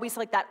there's always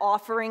like that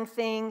offering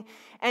thing.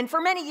 And for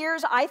many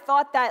years, I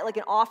thought that like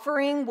an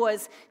offering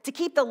was to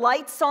keep the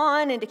lights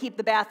on and to keep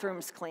the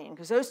bathrooms clean,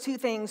 because those 2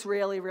 things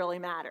really, really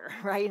matter,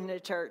 right, in the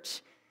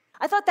church.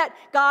 I thought that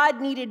God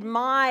needed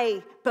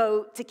my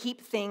boat to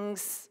keep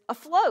things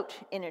afloat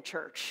in a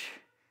church.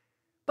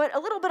 But a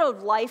little bit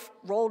of life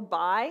rolled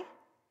by,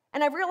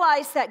 and I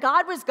realized that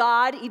God was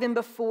God even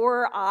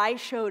before I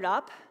showed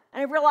up,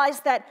 and I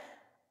realized that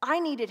I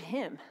needed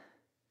him,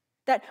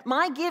 that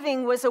my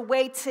giving was a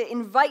way to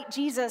invite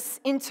Jesus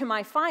into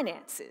my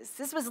finances.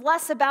 This was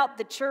less about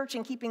the church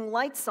and keeping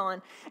lights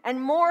on,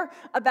 and more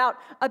about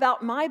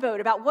my boat,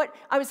 about what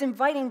I was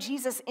inviting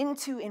Jesus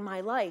into in my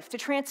life, to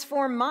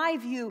transform my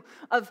view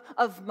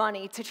of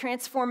money, to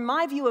transform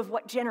my view of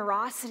what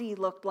generosity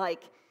looked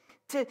like,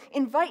 to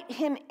invite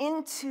him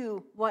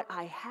into what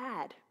I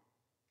had.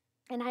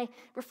 And I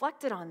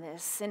reflected on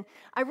this, and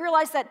I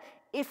realized that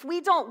if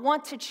we don't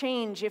want to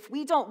change, if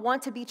we don't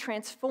want to be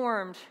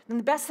transformed, then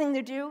the best thing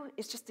to do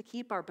is just to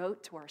keep our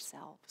boat to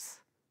ourselves,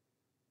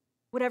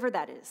 whatever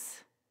that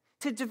is.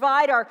 To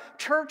divide our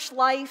church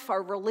life,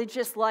 our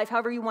religious life,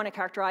 however you want to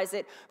characterize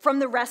it, from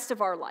the rest of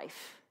our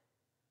life.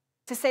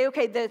 To say,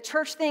 okay, the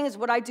church thing is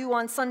what I do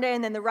on Sunday,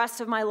 and then the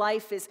rest of my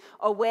life is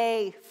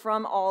away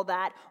from all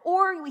that.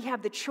 Or we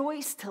have the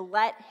choice to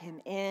let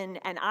him in.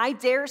 And I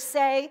dare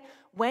say,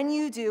 when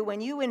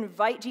you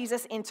invite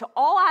Jesus into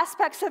all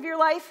aspects of your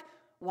life,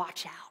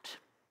 watch out.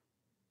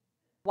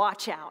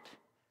 Watch out.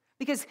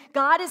 Because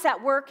God is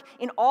at work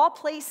in all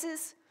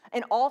places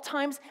and all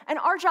times, and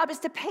our job is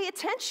to pay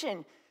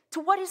attention to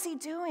what is he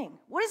doing?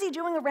 What is he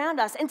doing around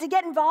us? And to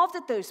get involved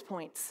at those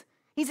points.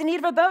 He's in need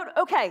of a boat?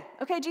 Okay,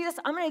 Jesus,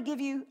 I'm going to give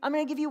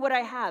you what I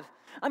have.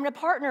 I'm going to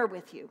partner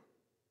with you.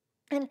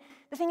 And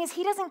the thing is,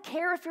 he doesn't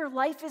care if your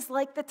life is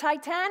like the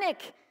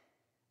Titanic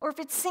or if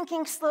it's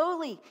sinking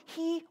slowly.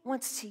 He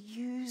wants to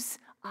use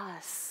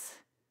us.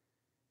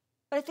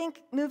 But I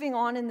think moving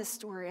on in the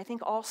story, I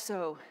think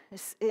also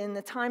in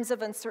the times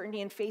of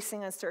uncertainty and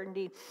facing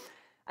uncertainty,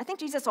 I think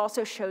Jesus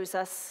also shows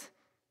us,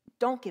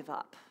 don't give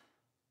up.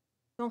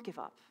 Don't give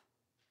up,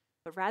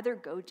 but rather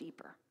go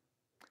deeper.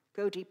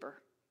 Go deeper.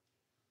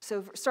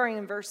 So starting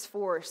in verse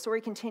 4,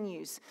 story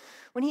continues.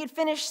 When he had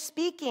finished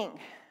speaking,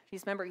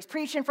 remember, he's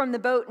preaching from the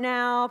boat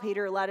now.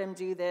 Peter let him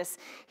do this.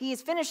 He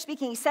has finished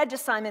speaking. He said to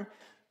Simon,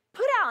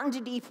 put out into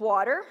deep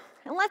water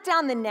and let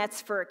down the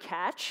nets for a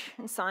catch.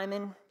 And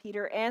Simon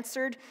Peter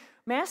answered,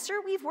 Master,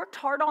 we've worked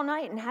hard all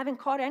night and haven't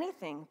caught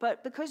anything.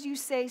 But because you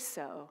say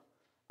so,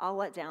 I'll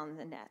let down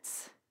the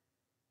nets.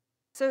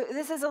 So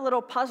this is a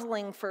little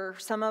puzzling for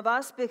some of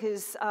us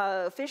because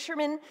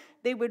fishermen,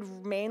 they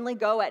would mainly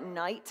go at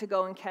night to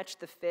go and catch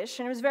the fish.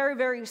 And it was very,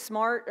 very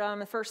smart in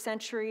the first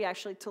century,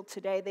 actually till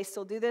today, they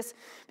still do this.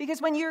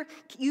 Because when you're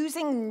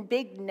using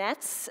big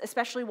nets,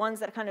 especially ones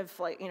that kind of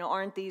like,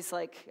 aren't these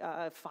like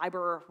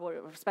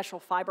special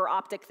fiber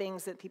optic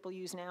things that people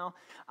use now.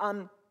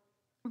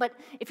 But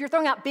if you're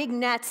throwing out big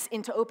nets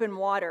into open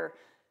water,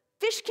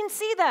 fish can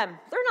see them.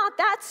 They're not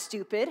that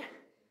stupid.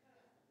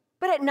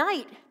 But at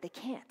night, they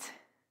can't.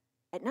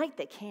 At night,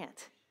 they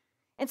can't.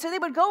 And so they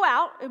would go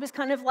out. It was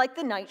kind of like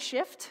the night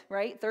shift,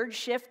 right? Third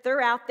shift,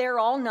 they're out there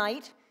all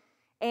night,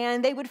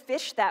 and they would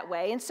fish that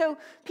way. And so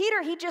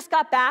Peter, he just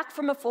got back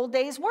from a full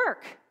day's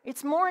work.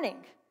 It's morning.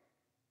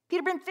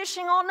 Peter been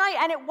fishing all night,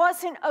 and it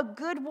wasn't a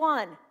good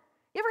one.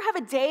 You ever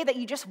have a day that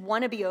you just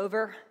want to be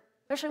over,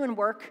 especially when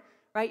work,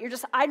 right?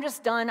 I'm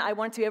just done. I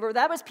want it to be over.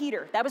 That was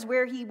Peter. That was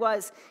where he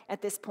was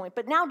at this point.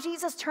 But now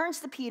Jesus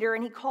turns to Peter,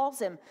 and he calls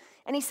him,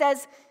 and he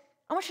says,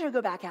 I want you to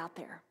go back out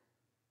there.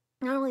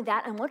 Not only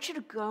that, I want you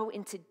to go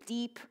into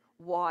deep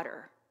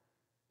water.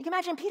 You can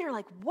imagine Peter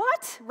like,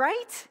 what,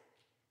 right?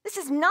 This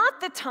is not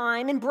the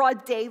time in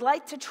broad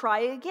daylight to try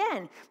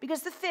again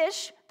because the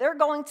fish, they're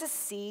going to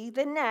see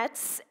the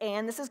nets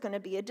and this is going to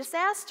be a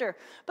disaster.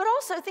 But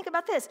also think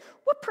about this.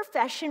 What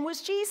profession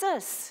was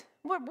Jesus?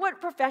 What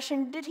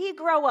profession did he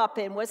grow up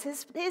in? Was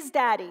his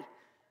daddy?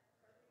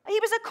 He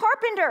was a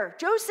carpenter.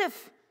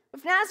 Joseph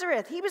of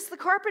Nazareth, he was the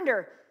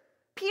carpenter.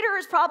 Peter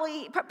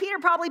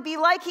probably be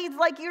like,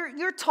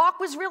 your talk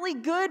was really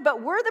good,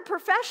 but we're the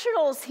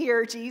professionals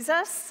here,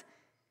 Jesus.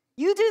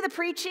 You do the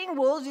preaching,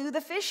 we'll do the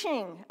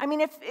fishing. I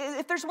mean,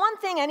 if there's one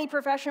thing any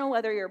professional,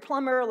 whether you're a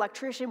plumber,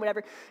 electrician,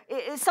 whatever,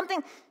 is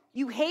something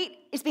you hate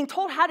is being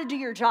told how to do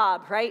your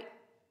job, right?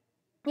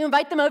 You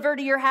invite them over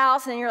to your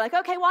house, and you're like,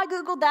 okay, well, I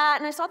Googled that,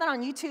 and I saw that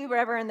on YouTube, or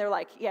whatever, and they're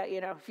like, yeah,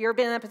 if you've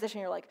been in that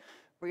position, you're like,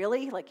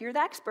 really? Like, you're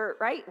the expert,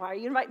 right? Why are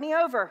you inviting me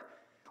over?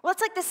 Well,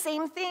 it's like the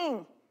same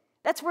thing.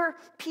 That's where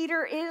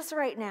Peter is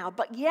right now.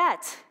 But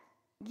yet,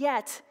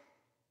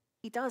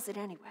 he does it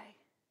anyway.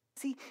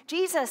 See,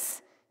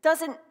 Jesus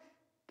doesn't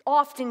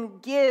often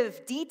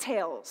give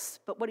details,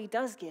 but what he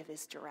does give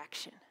is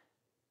direction.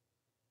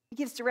 He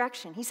gives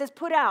direction. He says,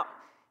 put out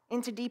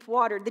into deep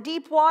water. The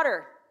deep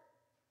water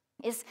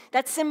is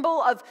that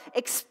symbol of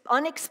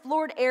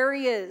unexplored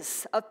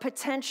areas of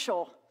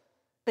potential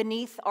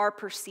beneath our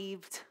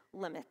perceived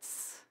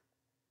limits.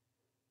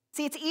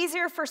 See, it's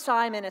easier for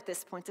Simon at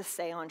this point to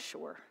stay on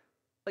shore.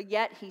 But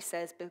yet he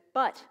says,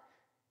 but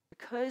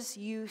because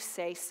you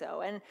say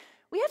so. And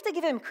we have to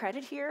give him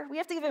credit here. We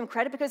have to give him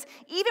credit because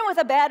even with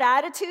a bad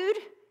attitude,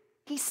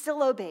 he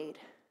still obeyed.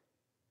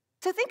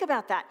 So think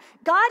about that.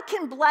 God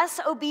can bless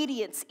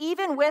obedience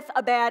even with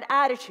a bad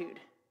attitude.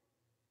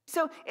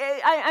 So,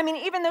 I mean,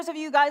 even those of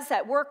you guys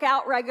that work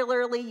out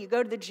regularly, you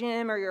go to the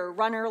gym or you're a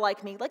runner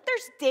like me, like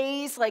there's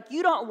days like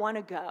you don't want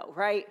to go,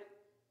 right?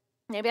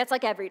 Maybe that's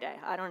like every day.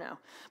 I don't know.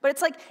 But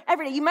it's like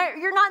every day.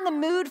 You're not in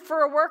the mood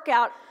for a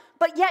workout,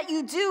 but yet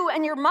you do,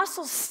 and your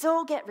muscles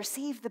still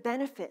receive the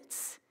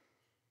benefits.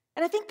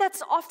 And I think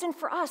that's often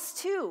for us,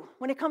 too,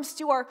 when it comes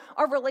to our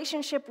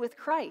relationship with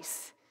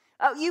Christ.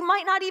 You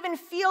might not even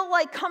feel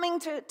like coming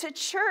to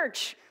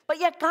church, but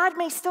yet God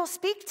may still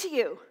speak to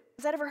you.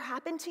 Has that ever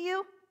happened to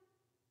you?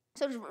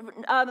 So,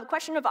 the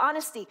question of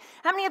honesty.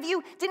 How many of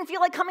you didn't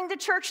feel like coming to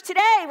church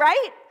today,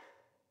 right?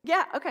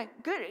 Yeah, okay,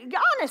 good.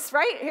 You're honest,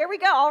 right? Here we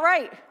go. All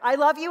right. I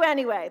love you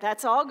anyway.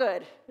 That's all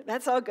good.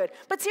 That's all good.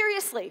 But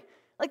seriously,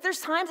 like there's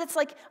times it's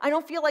like, I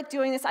don't feel like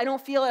doing this. I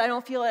don't feel it. I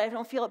don't feel it. I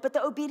don't feel it. But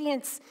the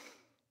obedience,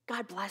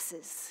 God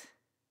blesses.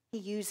 He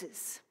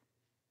uses.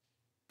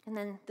 And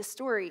then the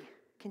story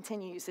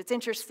continues. It's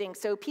interesting.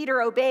 So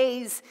Peter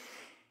obeys.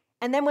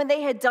 And then when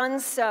they had done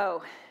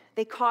so,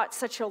 they caught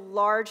such a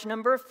large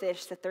number of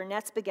fish that their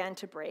nets began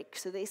to break.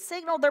 So they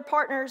signaled their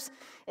partners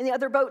in the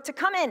other boat to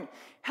come in,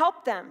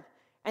 help them.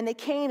 And they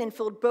came and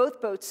filled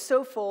both boats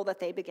so full that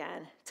they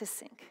began to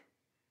sink.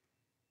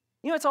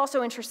 You know what's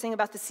also interesting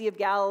about the Sea of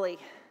Galilee?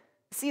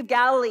 The Sea of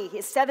Galilee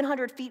is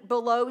 700 feet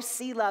below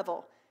sea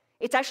level.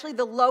 It's actually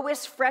the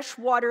lowest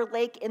freshwater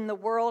lake in the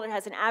world. It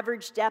has an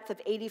average depth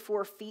of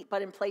 84 feet,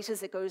 but in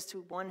places it goes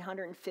to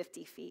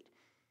 150 feet.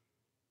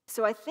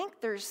 So I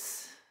think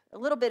there's a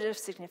little bit of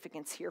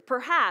significance here.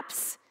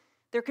 Perhaps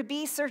there could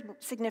be certain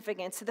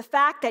significance to the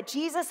fact that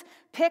Jesus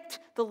picked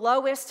the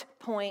lowest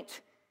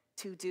point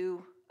to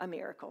do a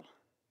miracle.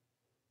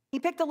 He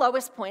picked the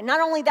lowest point.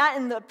 Not only that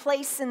in the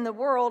place in the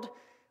world,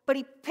 but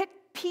he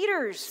picked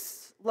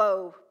Peter's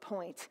low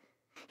point.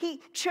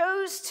 He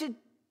chose to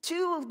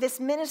do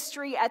this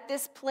ministry at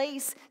this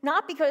place,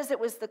 not because it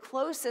was the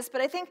closest,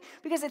 but I think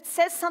because it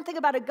says something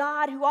about a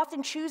God who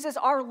often chooses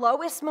our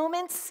lowest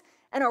moments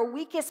and our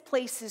weakest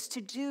places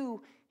to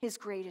do his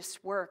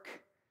greatest work.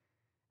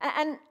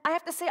 And I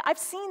have to say, I've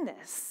seen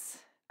this.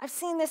 I've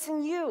seen this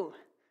in you.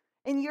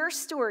 In your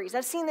stories.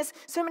 I've seen this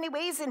so many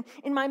ways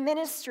in my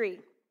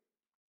ministry.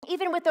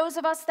 Even with those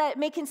of us that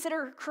may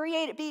consider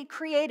be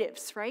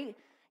creatives, right?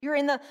 You're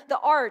in the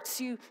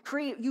arts, you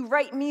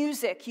write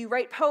music, you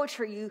write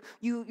poetry,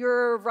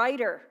 you're a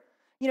writer.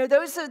 You know,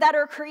 those that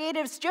are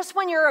creatives, just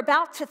when you're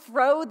about to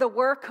throw the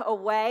work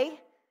away,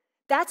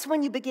 that's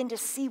when you begin to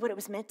see what it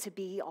was meant to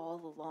be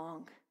all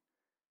along.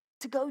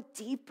 To go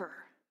deeper,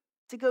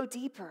 to go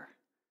deeper.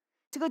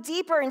 To go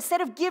deeper, instead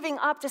of giving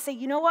up, to say,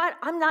 you know what,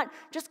 I'm not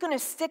just going to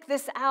stick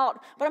this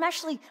out, but I'm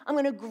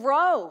going to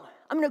grow.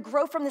 I'm going to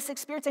grow from this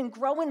experience and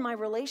grow in my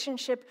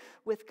relationship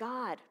with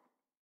God.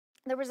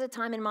 There was a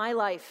time in my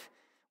life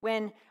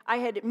when I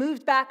had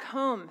moved back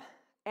home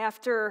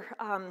after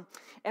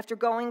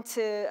going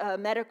to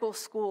medical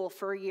school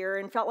for a year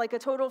and felt like a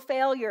total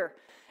failure.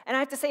 And I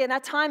have to say, in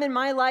that time in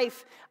my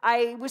life,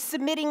 I was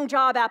submitting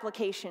job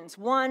applications,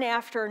 one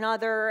after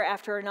another,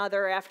 after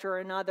another, after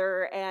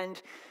another,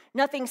 and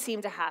nothing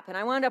seemed to happen.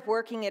 I wound up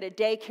working at a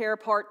daycare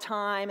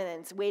part-time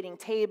and then waiting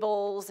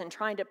tables and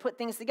trying to put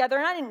things together,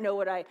 and I didn't know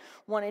what I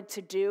wanted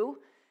to do.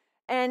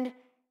 And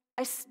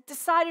I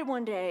decided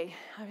one day,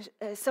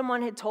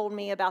 someone had told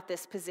me about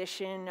this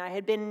position. I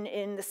had been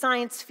in the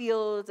science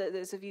field.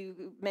 Those of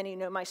you, many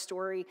know my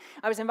story.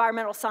 I was an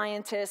environmental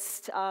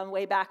scientist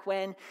way back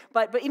when.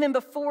 But even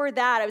before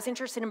that, I was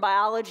interested in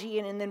biology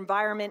and in the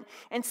environment.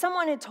 And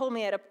someone had told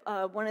me at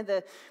one of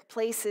the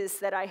places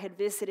that I had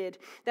visited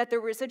that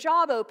there was a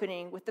job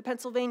opening with the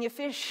Pennsylvania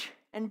Fish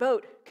and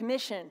Boat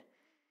Commission.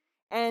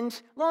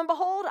 And lo and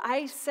behold,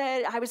 I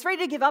said, I was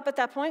ready to give up at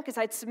that point because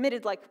I'd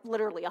submitted like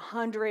literally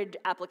 100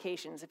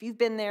 applications. If you've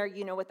been there,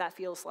 you know what that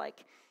feels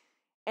like.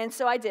 And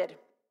so I did.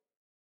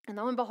 And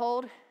lo and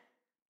behold,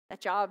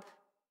 that job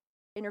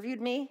interviewed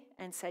me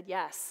and said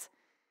yes.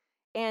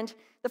 And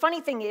the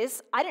funny thing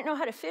is, I didn't know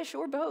how to fish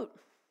or boat.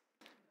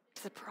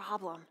 It's a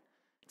problem.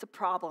 It's a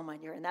problem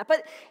when you're in that.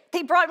 But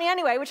they brought me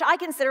anyway, which I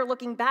consider,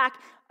 looking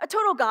back, a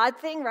total God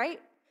thing,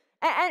 right?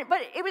 But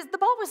the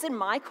ball was in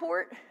my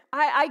court.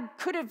 I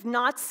could have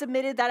not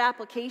submitted that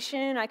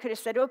application. I could have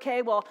said,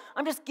 okay, well,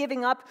 I'm just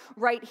giving up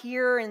right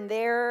here and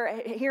there,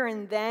 here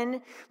and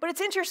then. But it's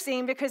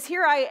interesting because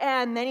here I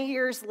am many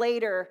years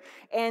later,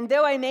 and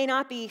though I may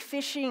not be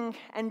fishing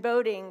and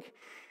boating,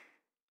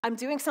 I'm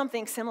doing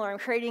something similar. I'm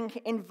creating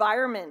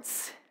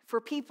environments for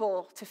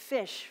people to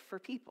fish for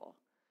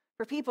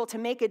people to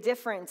make a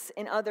difference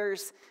in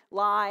others'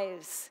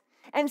 lives.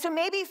 And so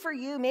maybe for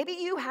you, maybe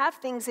you have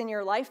things in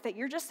your life that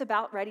you're just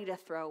about ready to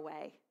throw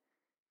away.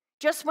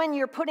 Just when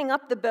you're putting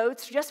up the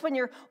boats, just when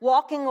you're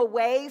walking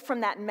away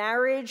from that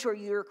marriage, or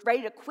you're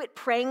ready to quit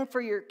praying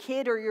for your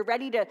kid, or you're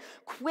ready to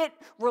quit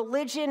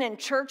religion and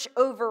church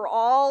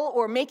overall,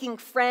 or making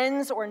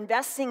friends, or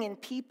investing in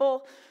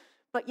people,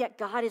 but yet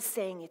God is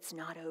saying it's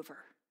not over,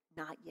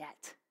 not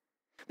yet.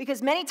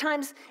 Because many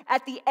times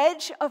at the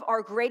edge of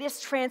our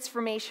greatest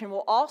transformation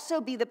will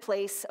also be the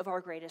place of our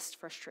greatest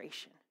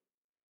frustration,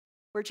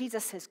 where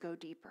Jesus says, go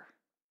deeper,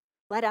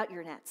 let out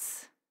your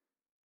nets.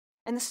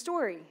 And the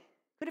story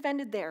could have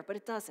ended there, but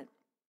it doesn't.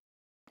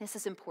 This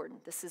is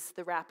important. This is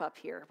the wrap up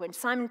here. When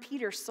Simon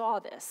Peter saw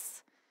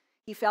this,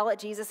 he fell at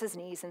Jesus'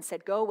 knees and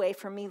said, go away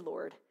from me,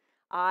 Lord.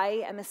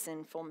 I am a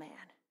sinful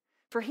man.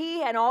 For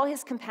he and all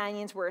his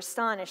companions were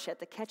astonished at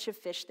the catch of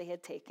fish they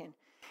had taken.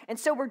 And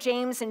so were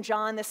James and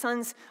John, the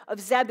sons of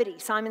Zebedee,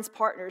 Simon's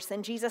partners.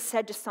 Then Jesus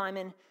said to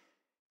Simon,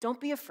 don't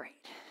be afraid.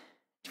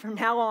 From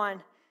now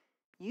on,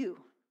 you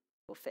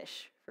will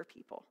fish for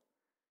people.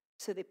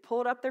 So they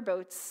pulled up their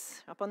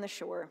boats up on the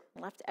shore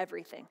and left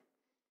everything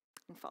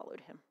and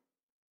followed him.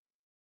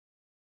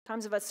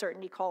 Times of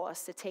uncertainty call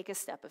us to take a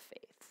step of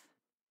faith.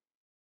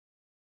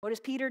 What does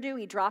Peter do?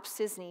 He drops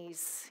his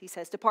knees. He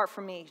says, "Depart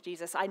from me,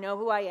 Jesus. I know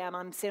who I am.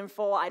 I'm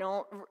sinful. I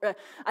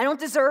don't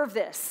deserve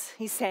this,"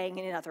 he's saying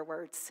in other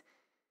words.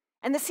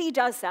 And the sea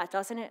does that,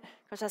 doesn't it?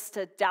 It causes us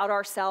to doubt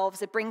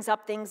ourselves. It brings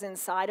up things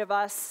inside of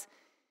us.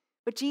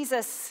 But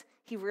Jesus,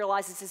 he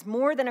realizes, is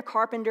more than a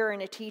carpenter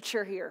and a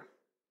teacher here.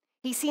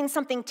 He's seen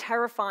something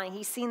terrifying.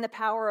 He's seen the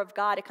power of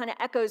God. It kind of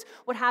echoes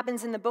what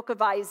happens in the book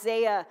of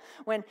Isaiah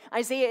when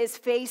Isaiah is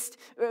facing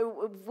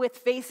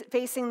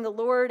the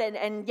Lord,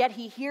 and yet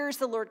he hears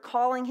the Lord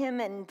calling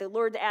him, and the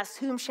Lord asks,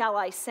 "Whom shall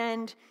I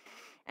send?"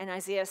 And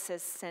Isaiah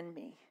says, "Send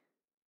me,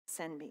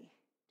 send me."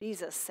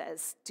 Jesus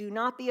says, "Do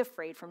not be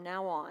afraid. From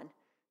now on,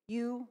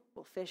 you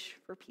will fish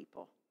for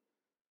people."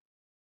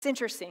 It's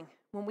interesting.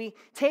 When we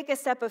take a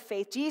step of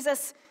faith,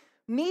 Jesus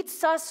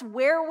meets us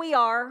where we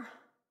are,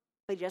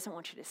 but he doesn't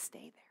want you to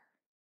stay there.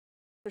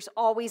 There's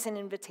always an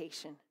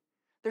invitation.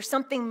 There's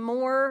something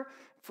more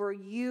for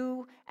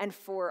you and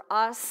for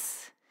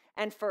us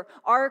and for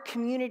our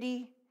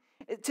community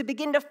to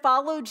begin to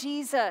follow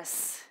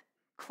Jesus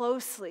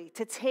closely,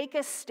 to take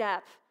a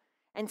step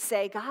and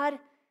say, "God,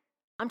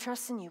 I'm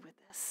trusting you with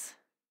this."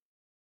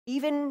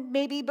 Even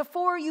maybe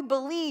before you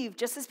believe,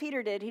 just as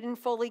Peter did, he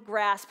didn't fully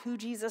grasp who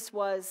Jesus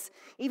was.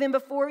 Even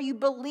before you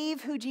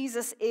believe who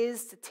Jesus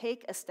is, to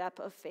take a step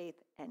of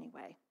faith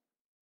anyway.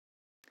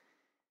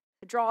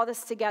 To draw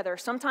this together,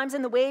 sometimes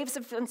in the waves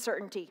of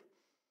uncertainty,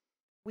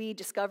 we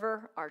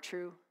discover our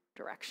true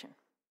direction.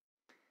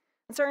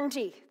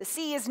 Uncertainty. The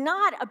sea is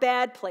not a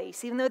bad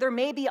place, even though there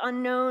may be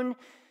unknown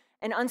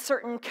and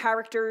uncertain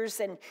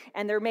characters, and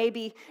there may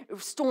be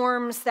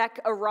storms that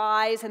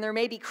arise, and there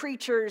may be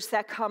creatures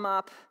that come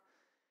up.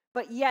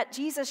 But yet,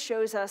 Jesus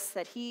shows us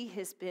that he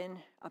has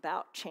been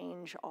about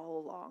change all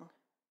along.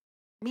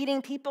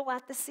 Meeting people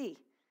at the sea,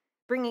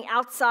 bringing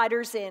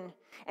outsiders in,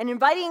 and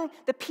inviting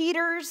the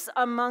Peters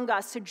among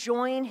us to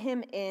join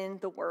him in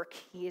the work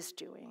he is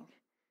doing.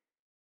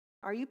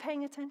 Are you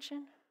paying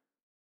attention?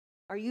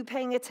 Are you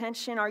paying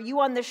attention? Are you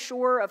on the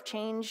shore of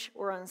change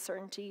or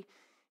uncertainty?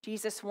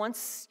 Jesus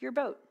wants your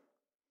boat.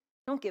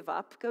 Don't give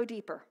up. Go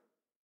deeper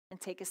and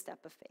take a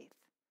step of faith.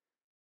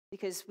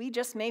 Because we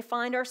just may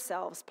find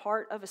ourselves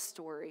part of a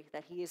story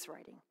that he is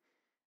writing.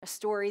 A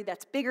story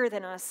that's bigger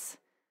than us.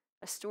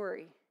 A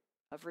story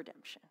of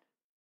redemption.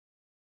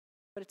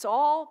 But it's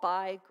all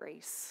by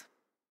grace.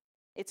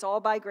 It's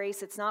all by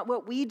grace. It's not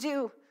what we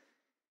do,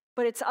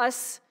 but it's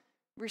us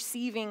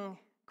receiving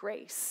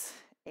grace.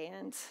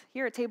 And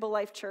here at Table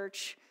Life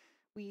Church,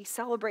 we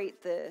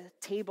celebrate the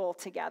table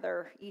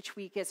together each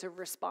week as a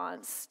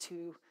response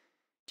to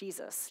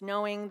Jesus,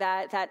 knowing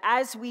that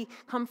as we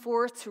come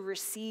forth to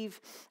receive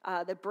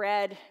the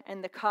bread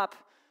and the cup,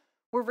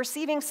 we're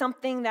receiving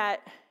something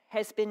that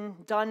has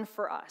been done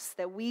for us,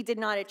 that we did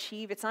not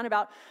achieve. It's not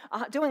about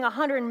doing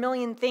 100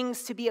 million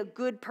things to be a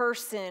good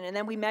person, and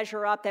then we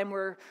measure up and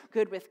we're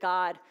good with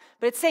God.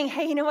 But it's saying,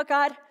 hey, you know what,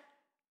 God?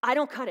 I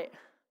don't cut it.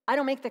 I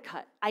don't make the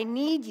cut. I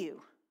need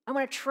you. I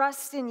want to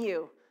trust in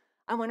you.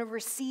 I want to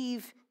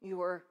receive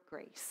your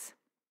grace.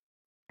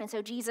 And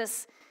so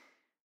Jesus,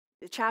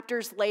 the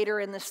chapters later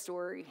in the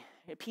story,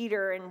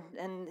 Peter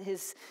and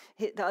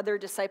the other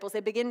disciples, they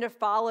begin to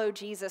follow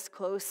Jesus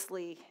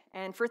closely.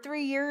 And for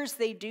 3 years,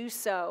 they do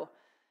so.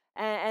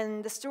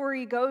 And the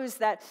story goes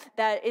that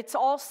it's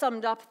all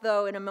summed up,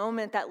 though, in a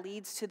moment that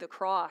leads to the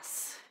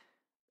cross,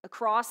 a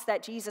cross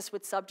that Jesus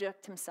would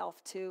subject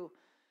himself to.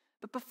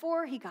 But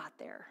before he got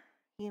there,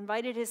 he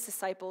invited his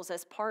disciples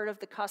as part of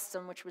the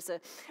custom, which was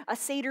a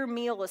Seder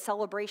meal, a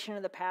celebration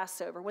of the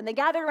Passover, when they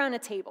gathered around a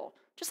table,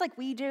 just like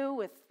we do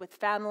with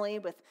family,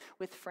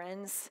 with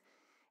friends.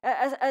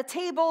 A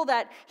table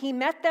that he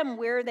met them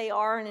where they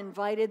are and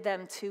invited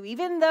them to,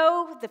 even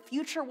though the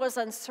future was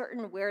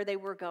uncertain where they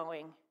were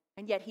going.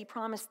 And yet he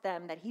promised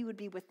them that he would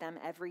be with them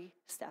every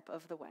step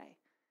of the way.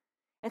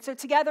 And so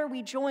together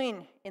we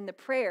join in the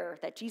prayer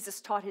that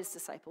Jesus taught his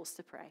disciples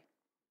to pray.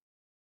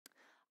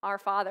 Our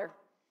Father,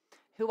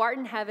 who art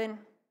in heaven,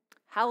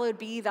 hallowed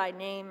be thy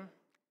name.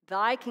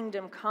 Thy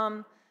kingdom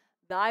come,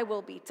 thy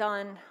will be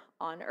done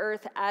on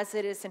earth as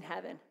it is in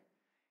heaven.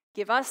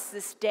 Give us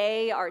this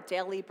day our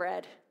daily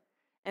bread,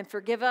 and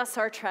forgive us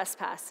our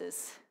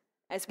trespasses,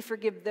 as we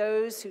forgive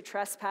those who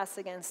trespass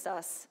against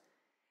us.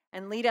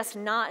 And lead us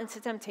not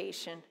into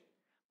temptation,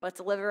 but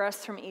deliver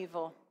us from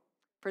evil.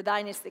 For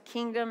thine is the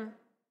kingdom,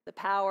 the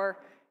power,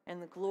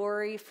 and the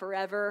glory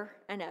forever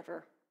and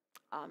ever.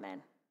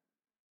 Amen.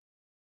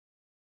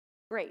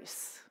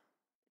 Grace.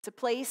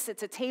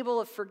 It's a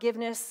table of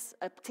forgiveness,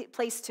 a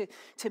place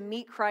to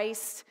meet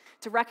Christ,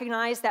 to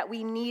recognize that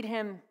we need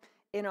him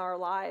in our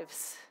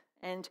lives,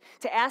 and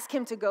to ask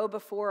him to go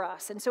before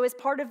us. And so as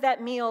part of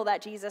that meal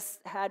that Jesus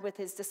had with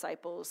his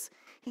disciples,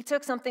 he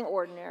took something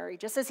ordinary,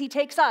 just as he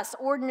takes us,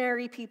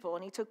 ordinary people,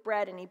 and he took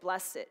bread and he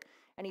blessed it,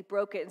 and he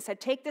broke it and said,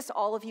 "Take this,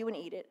 all of you, and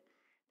eat it.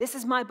 This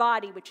is my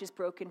body, which is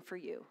broken for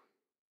you.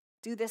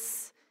 Do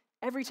this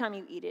every time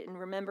you eat it in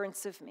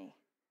remembrance of me."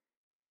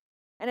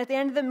 And at the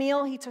end of the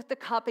meal, he took the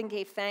cup and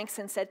gave thanks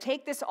and said,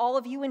 "Take this, all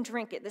of you, and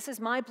drink it. This is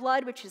my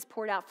blood, which is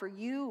poured out for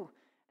you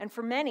and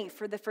for many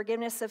for the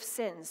forgiveness of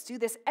sins. Do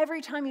this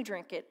every time you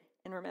drink it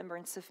in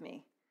remembrance of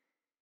me."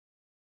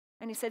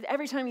 And he said,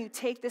 every time you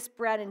take this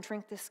bread and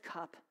drink this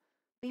cup,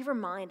 be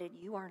reminded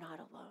you are not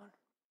alone.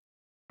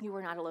 You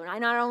are not alone. I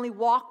not only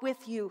walk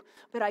with you,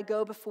 but I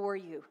go before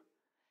you.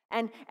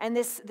 And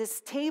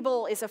this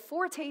table is a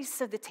foretaste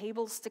of the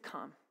tables to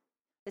come.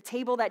 The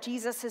table that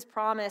Jesus has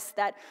promised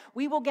that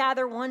we will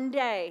gather one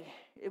day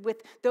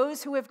with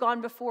those who have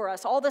gone before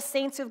us, all the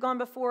saints who have gone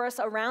before us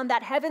around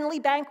that heavenly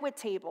banquet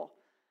table.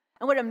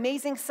 And what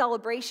amazing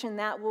celebration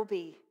that will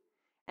be.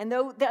 And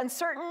though the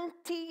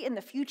uncertainty in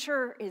the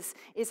future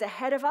is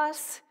ahead of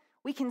us,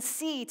 we can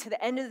see to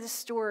the end of the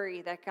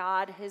story that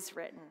God has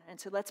written. And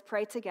so let's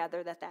pray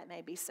together that that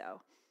may be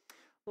so.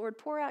 Lord,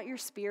 pour out your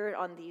Spirit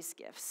on these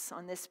gifts,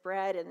 on this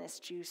bread and this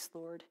juice,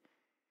 Lord.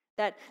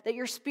 That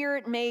your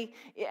Spirit may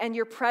and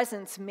your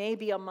presence may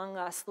be among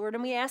us, Lord.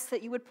 And we ask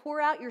that you would pour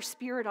out your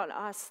Spirit on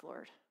us,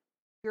 Lord,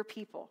 your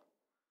people.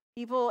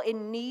 People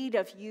in need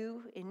of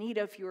you, in need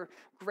of your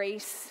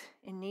grace,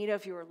 in need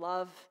of your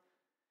love,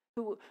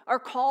 who are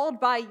called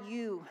by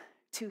you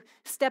to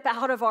step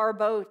out of our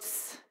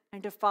boats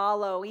and to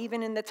follow,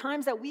 even in the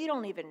times that we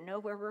don't even know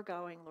where we're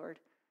going, Lord.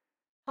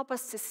 Help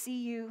us to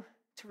see you,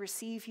 to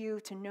receive you,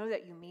 to know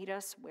that you meet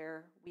us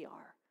where we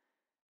are.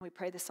 We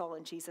pray this all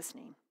in Jesus'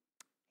 name.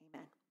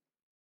 Amen.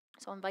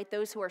 So I'll invite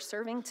those who are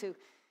serving to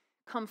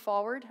come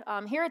forward.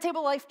 Here at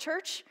Table Life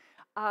Church,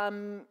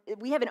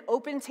 we have an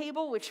open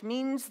table, which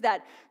means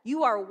that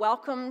you are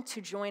welcome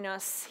to join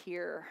us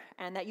here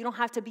and that you don't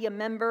have to be a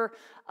member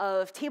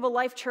of Table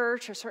Life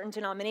Church or a certain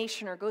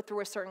denomination or go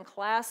through a certain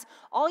class.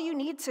 All you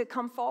need to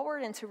come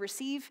forward and to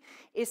receive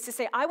is to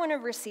say, I want to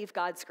receive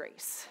God's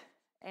grace,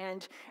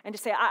 and to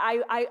say,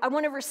 I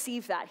want to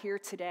receive that here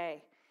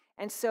today.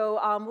 And so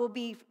we'll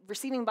be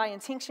receiving by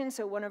intinction.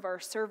 So one of our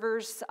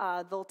servers,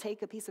 they'll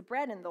take a piece of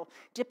bread and they'll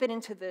dip it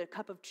into the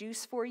cup of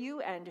juice for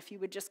you. And if you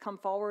would just come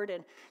forward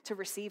and to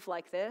receive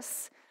like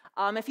this.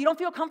 If you don't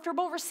feel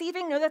comfortable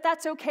receiving, know that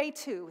that's okay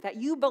too. That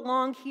you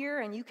belong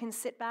here and you can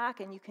sit back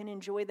and you can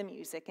enjoy the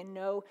music and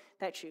know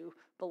that you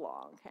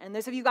belong. And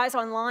those of you guys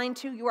online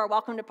too, you are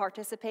welcome to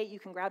participate. You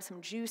can grab some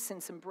juice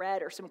and some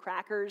bread or some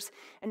crackers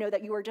and know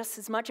that you are just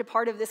as much a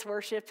part of this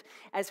worship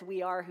as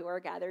we are who are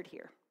gathered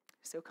here.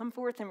 So come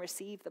forth and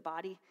receive the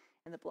body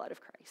and the blood of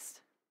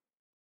Christ.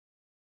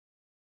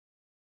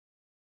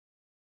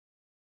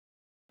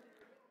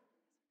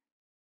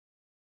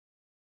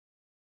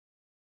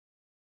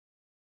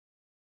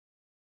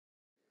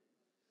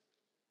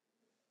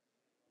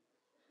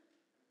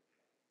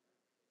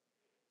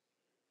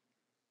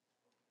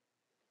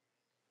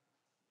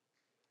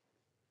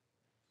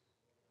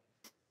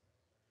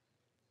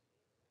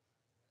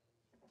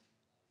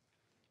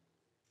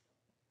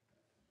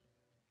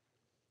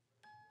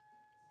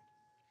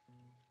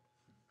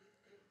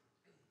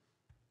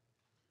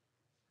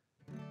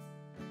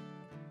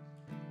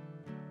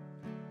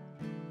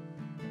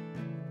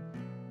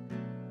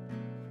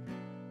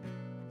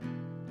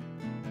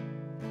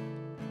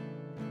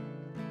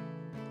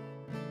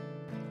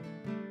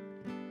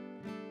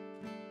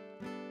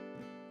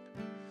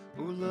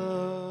 Oh,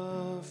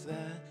 love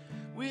that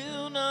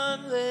will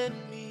not let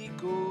me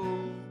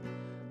go.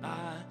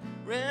 I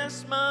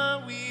rest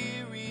my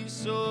weary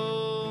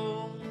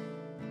soul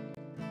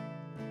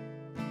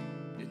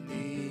in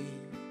thee.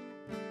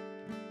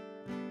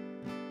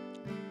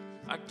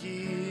 I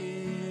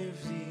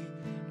give thee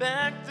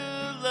back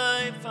the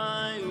life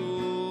I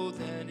owe,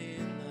 that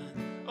in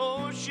the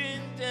ocean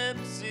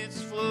depths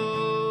its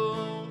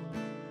flow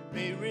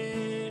may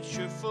rich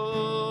or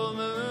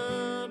fuller.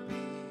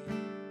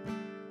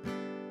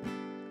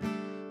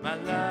 My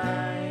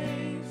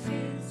life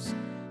is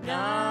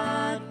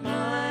not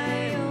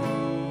my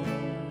own,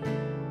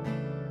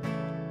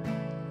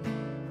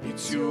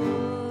 it's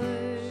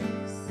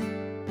yours.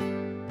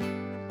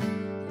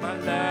 My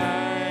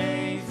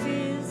life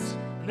is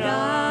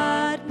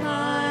not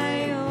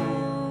my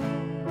own,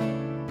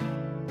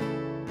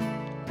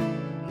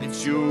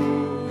 it's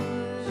yours.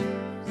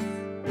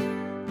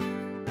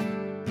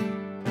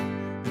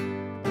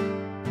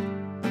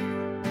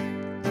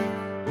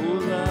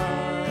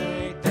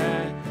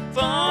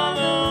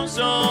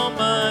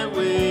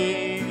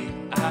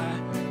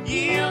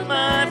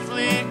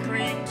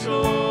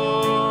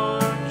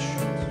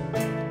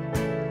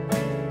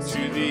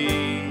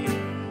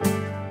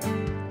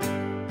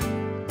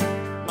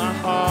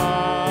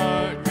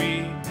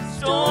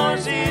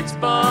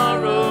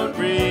 Borrowed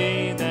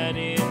rain, that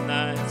in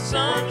thy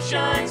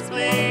sunshine's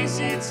blaze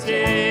its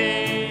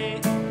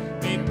day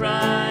made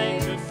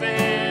brighter,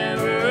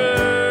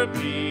 fairer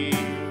be.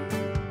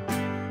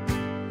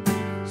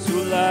 So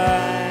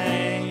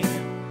light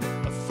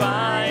a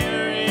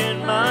fire in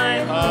my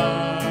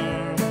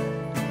heart,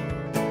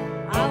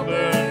 I'll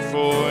burn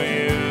for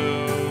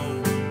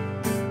you.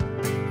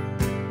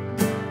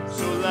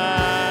 So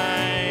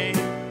light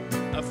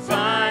a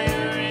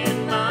fire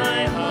in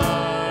my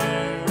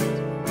heart,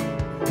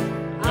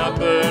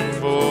 burn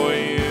for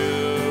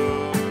you.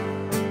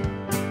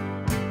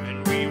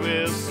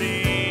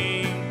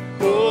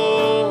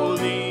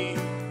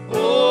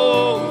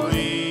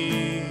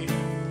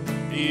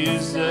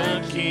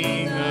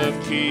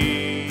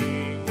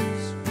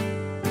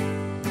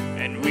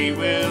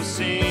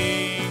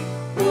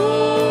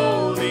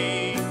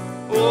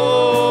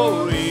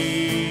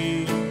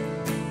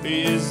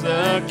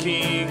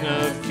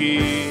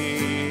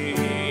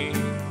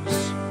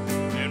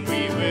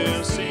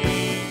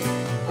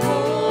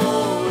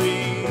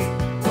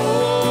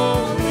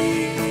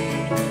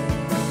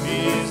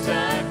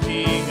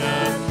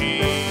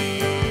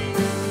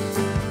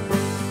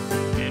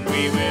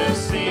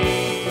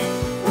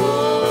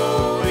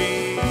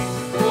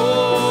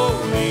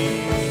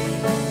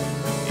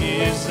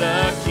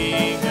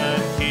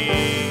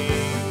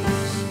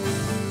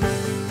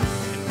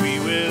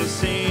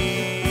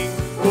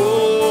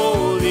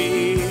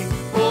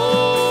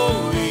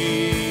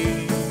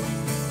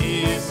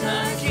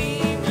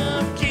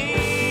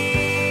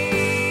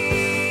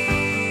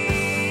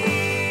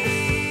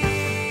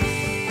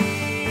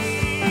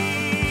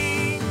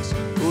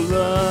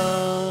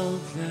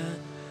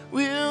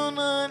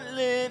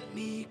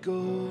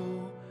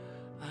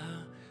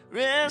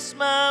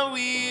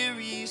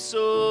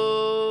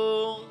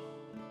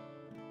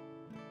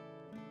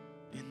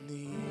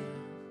 Galilee.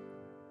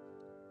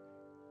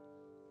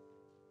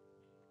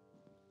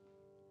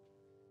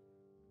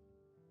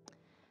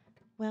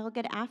 Well,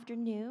 good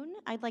afternoon.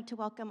 I'd like to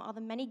welcome all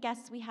the many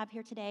guests we have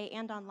here today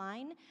and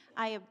online.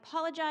 I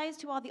apologize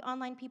to all the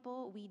online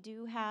people. We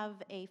do have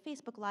a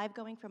Facebook Live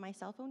going from my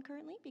cell phone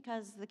currently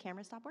because the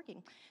camera stopped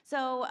working.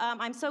 So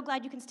I'm so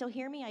glad you can still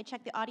hear me. I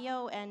checked the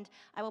audio, and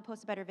I will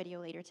post a better video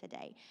later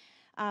today.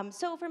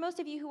 So for most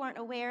of you who aren't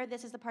aware,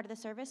 this is the part of the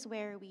service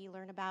where we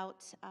learn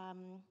about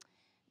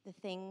the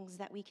things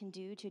that we can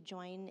do to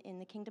join in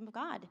the kingdom of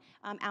God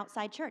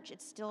outside church.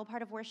 It's still a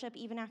part of worship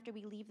even after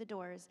we leave the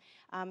doors.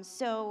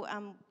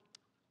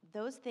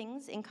 Those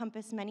things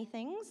encompass many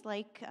things,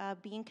 like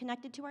being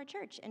connected to our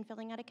church and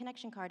filling out a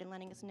connection card and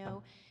letting us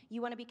know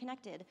you want to be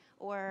connected,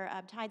 or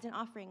tithes and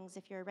offerings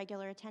if you're a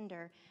regular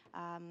attender,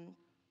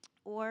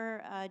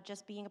 or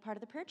just being a part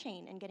of the prayer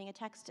chain and getting a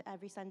text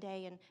every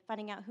Sunday and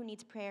finding out who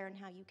needs prayer and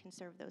how you can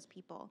serve those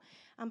people.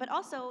 But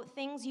also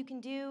things you can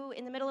do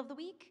in the middle of the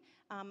week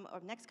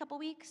or next couple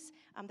weeks.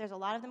 There's a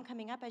lot of them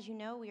coming up. As you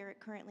know, we are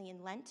currently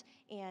in Lent,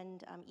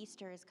 and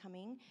Easter is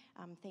coming,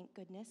 thank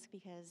goodness,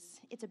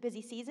 because it's a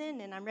busy season,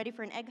 and I'm ready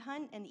for an egg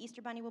hunt, and the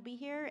Easter Bunny will be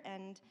here,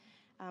 and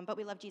but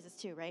we love Jesus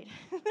too, right?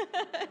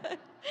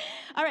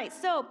 All right,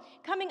 so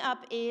coming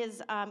up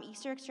is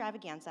Easter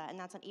Extravaganza, and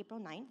that's on April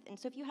 9th. And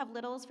so if you have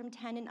littles from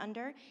 10 and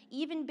under,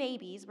 even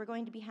babies, we're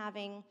going to be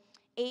having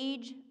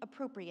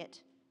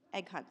age-appropriate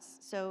egg hunts.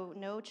 So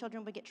no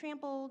children would get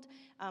trampled.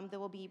 There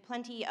will be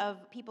plenty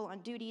of people on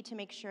duty to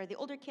make sure the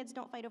older kids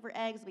don't fight over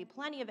eggs. There'll be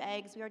plenty of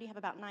eggs. We already have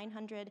about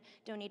 900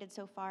 donated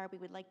so far. We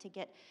would like to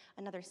get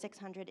another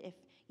 600 if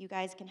you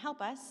guys can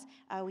help us.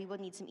 We will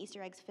need some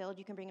Easter eggs filled.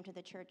 You can bring them to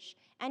the church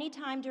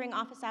anytime during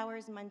office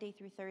hours, Monday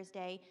through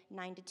Thursday,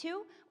 9 to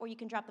 2, or you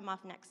can drop them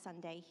off next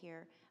Sunday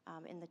here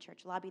in the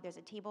church lobby. There's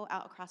a table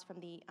out across from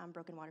the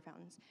broken water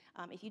fountains.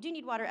 If you do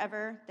need water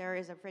ever, there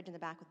is a fridge in the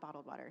back with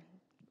bottled water.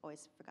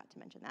 Always forgot to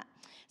mention that.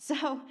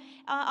 So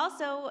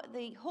also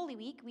the Holy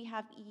Week, we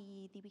have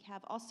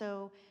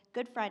also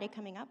Good Friday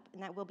coming up,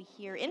 and that will be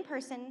here in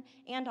person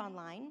and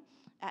online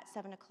at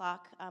 7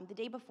 o'clock. The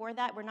day before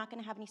that, we're not going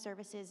to have any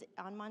services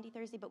on Maundy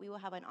Thursday, but we will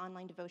have an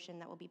online devotion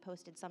that will be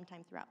posted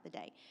sometime throughout the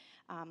day.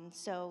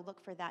 So look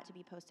for that to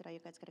be posted. All you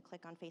guys got to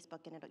click on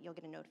Facebook, and you'll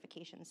get a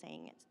notification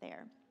saying it's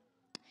there.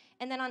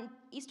 And then on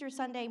Easter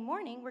Sunday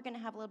morning, we're going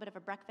to have a little bit of a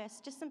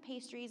breakfast, just some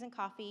pastries and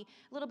coffee,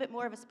 a little bit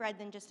more of a spread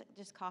than just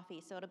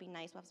coffee, so it'll be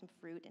nice. We'll have some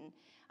fruit, and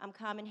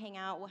come and hang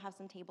out. We'll have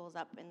some tables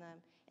up in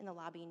the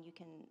lobby, and you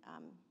can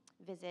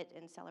visit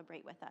and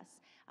celebrate with us.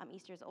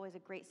 Easter is always a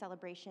great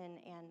celebration,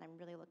 and I'm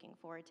really looking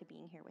forward to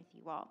being here with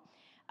you all.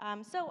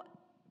 So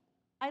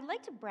I'd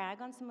like to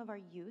brag on some of our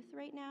youth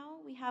right now.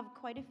 We have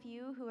quite a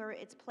few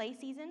it's play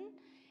season,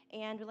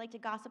 and we like to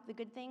gossip the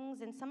good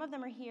things, and some of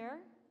them are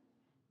here.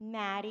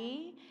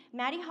 Maddie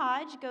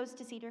Hodge goes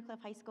to Cedar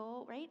Cliff High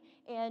School, right?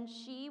 And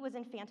she was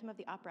in Phantom of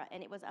the Opera,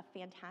 and it was a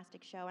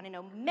fantastic show, and I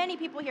know many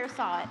people here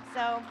saw it,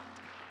 so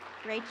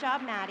great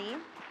job, Maddie.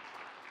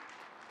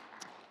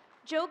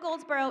 Joe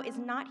Goldsboro is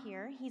not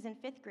here. He's in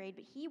 5th grade,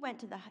 but he's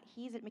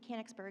at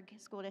Mechanicsburg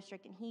School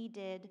District, and he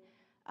did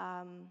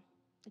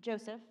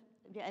Joseph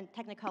and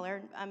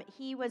Technicolor.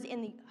 He was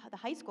in the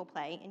high school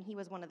play, and he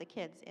was one of the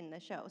kids in the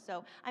show.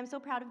 So I'm so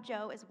proud of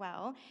Joe as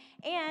well.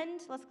 And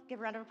let's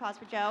give a round of applause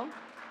for Joe.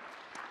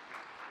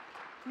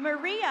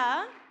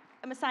 Maria,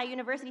 a Messiah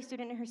University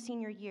student in her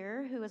senior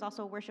year, who is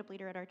also a worship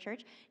leader at our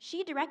church,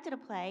 she directed a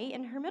play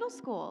in her middle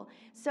school.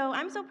 So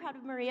I'm so proud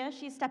of Maria.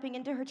 She's stepping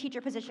into her teacher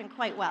position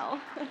quite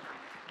well.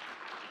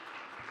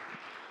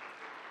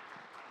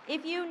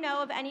 If you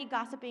know of any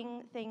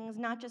gossiping things,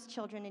 not just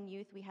children and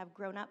youth, we have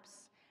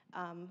grown-ups.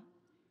 Am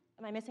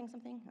I missing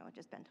something? Oh,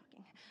 just Ben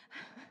talking.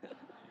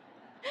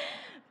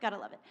 Gotta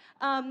love it.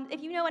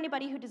 If you know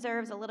anybody who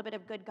deserves a little bit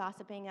of good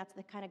gossiping, that's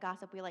the kind of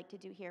gossip we like to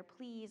do here,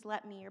 please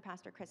let me or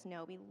Pastor Chris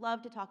know. We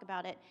love to talk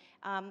about it.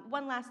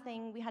 One last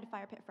thing, we had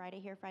Fire Pit Friday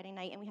here Friday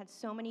night, and we had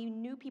so many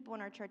new people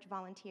in our church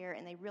volunteer,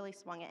 and they really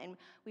swung it, and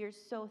we are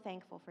so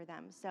thankful for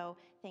them. So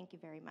thank you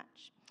very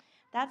much.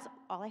 That's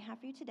all I have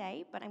for you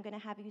today, but I'm going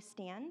to have you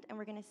stand, and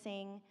we're going to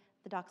sing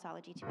the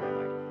doxology to our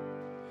Lord.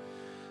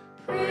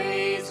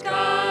 Praise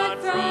God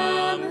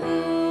from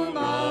whom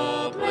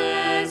all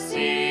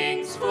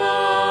blessings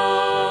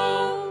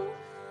flow.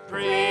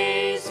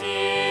 Praise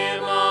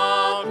Him,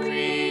 all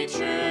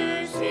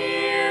creatures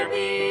here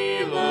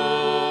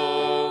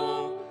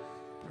below.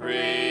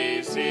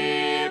 Praise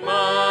Him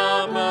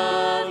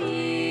among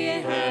ye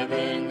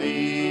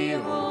heavenly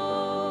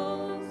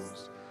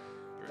hosts.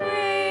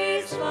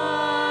 Praise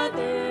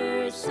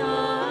Father,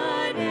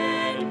 Son,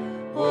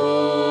 and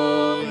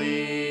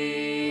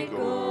Holy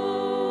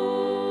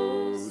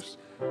Ghost.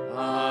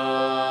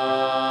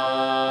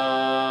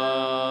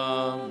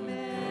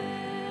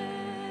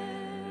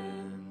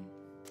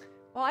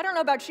 Well, I don't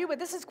know about you, but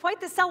this is quite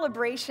the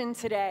celebration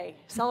today.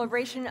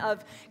 Celebration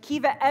of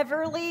Kiva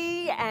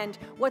Everly and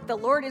what the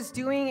Lord is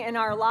doing in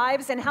our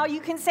lives, and how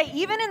you can say,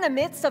 even in the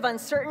midst of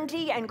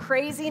uncertainty and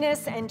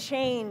craziness and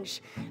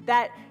change,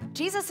 that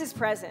Jesus is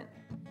present.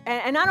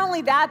 And not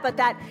only that, but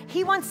that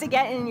he wants to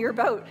get in your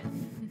boat.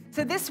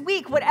 So this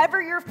week,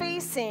 whatever you're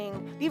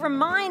facing, be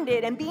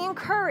reminded and be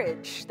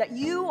encouraged that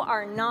you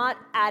are not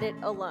at it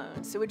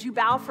alone. So would you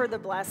bow for the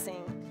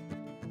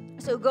blessing?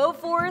 So go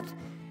forth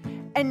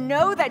and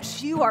know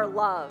that you are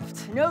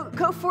loved.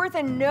 Go forth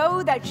and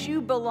know that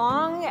you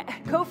belong.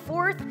 Go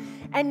forth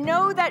and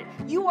know that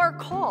you are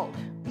called.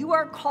 You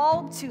are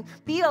called to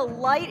be a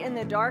light in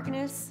the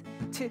darkness,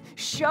 to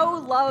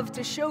show love,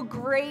 to show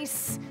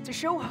grace, to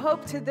show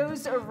hope to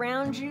those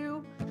around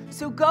you.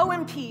 So go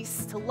in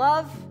peace to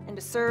love and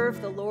to serve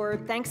the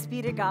Lord. Thanks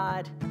be to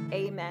God.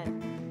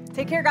 Amen.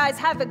 Take care, guys.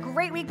 Have a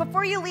great week.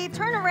 Before you leave,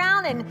 turn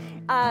around and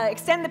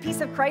extend the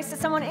peace of Christ to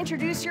someone.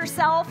 Introduce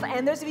yourself.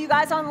 And those of you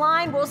guys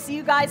online, we'll see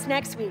you guys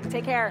next week.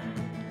 Take care.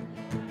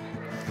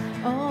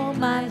 All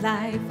my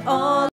life, all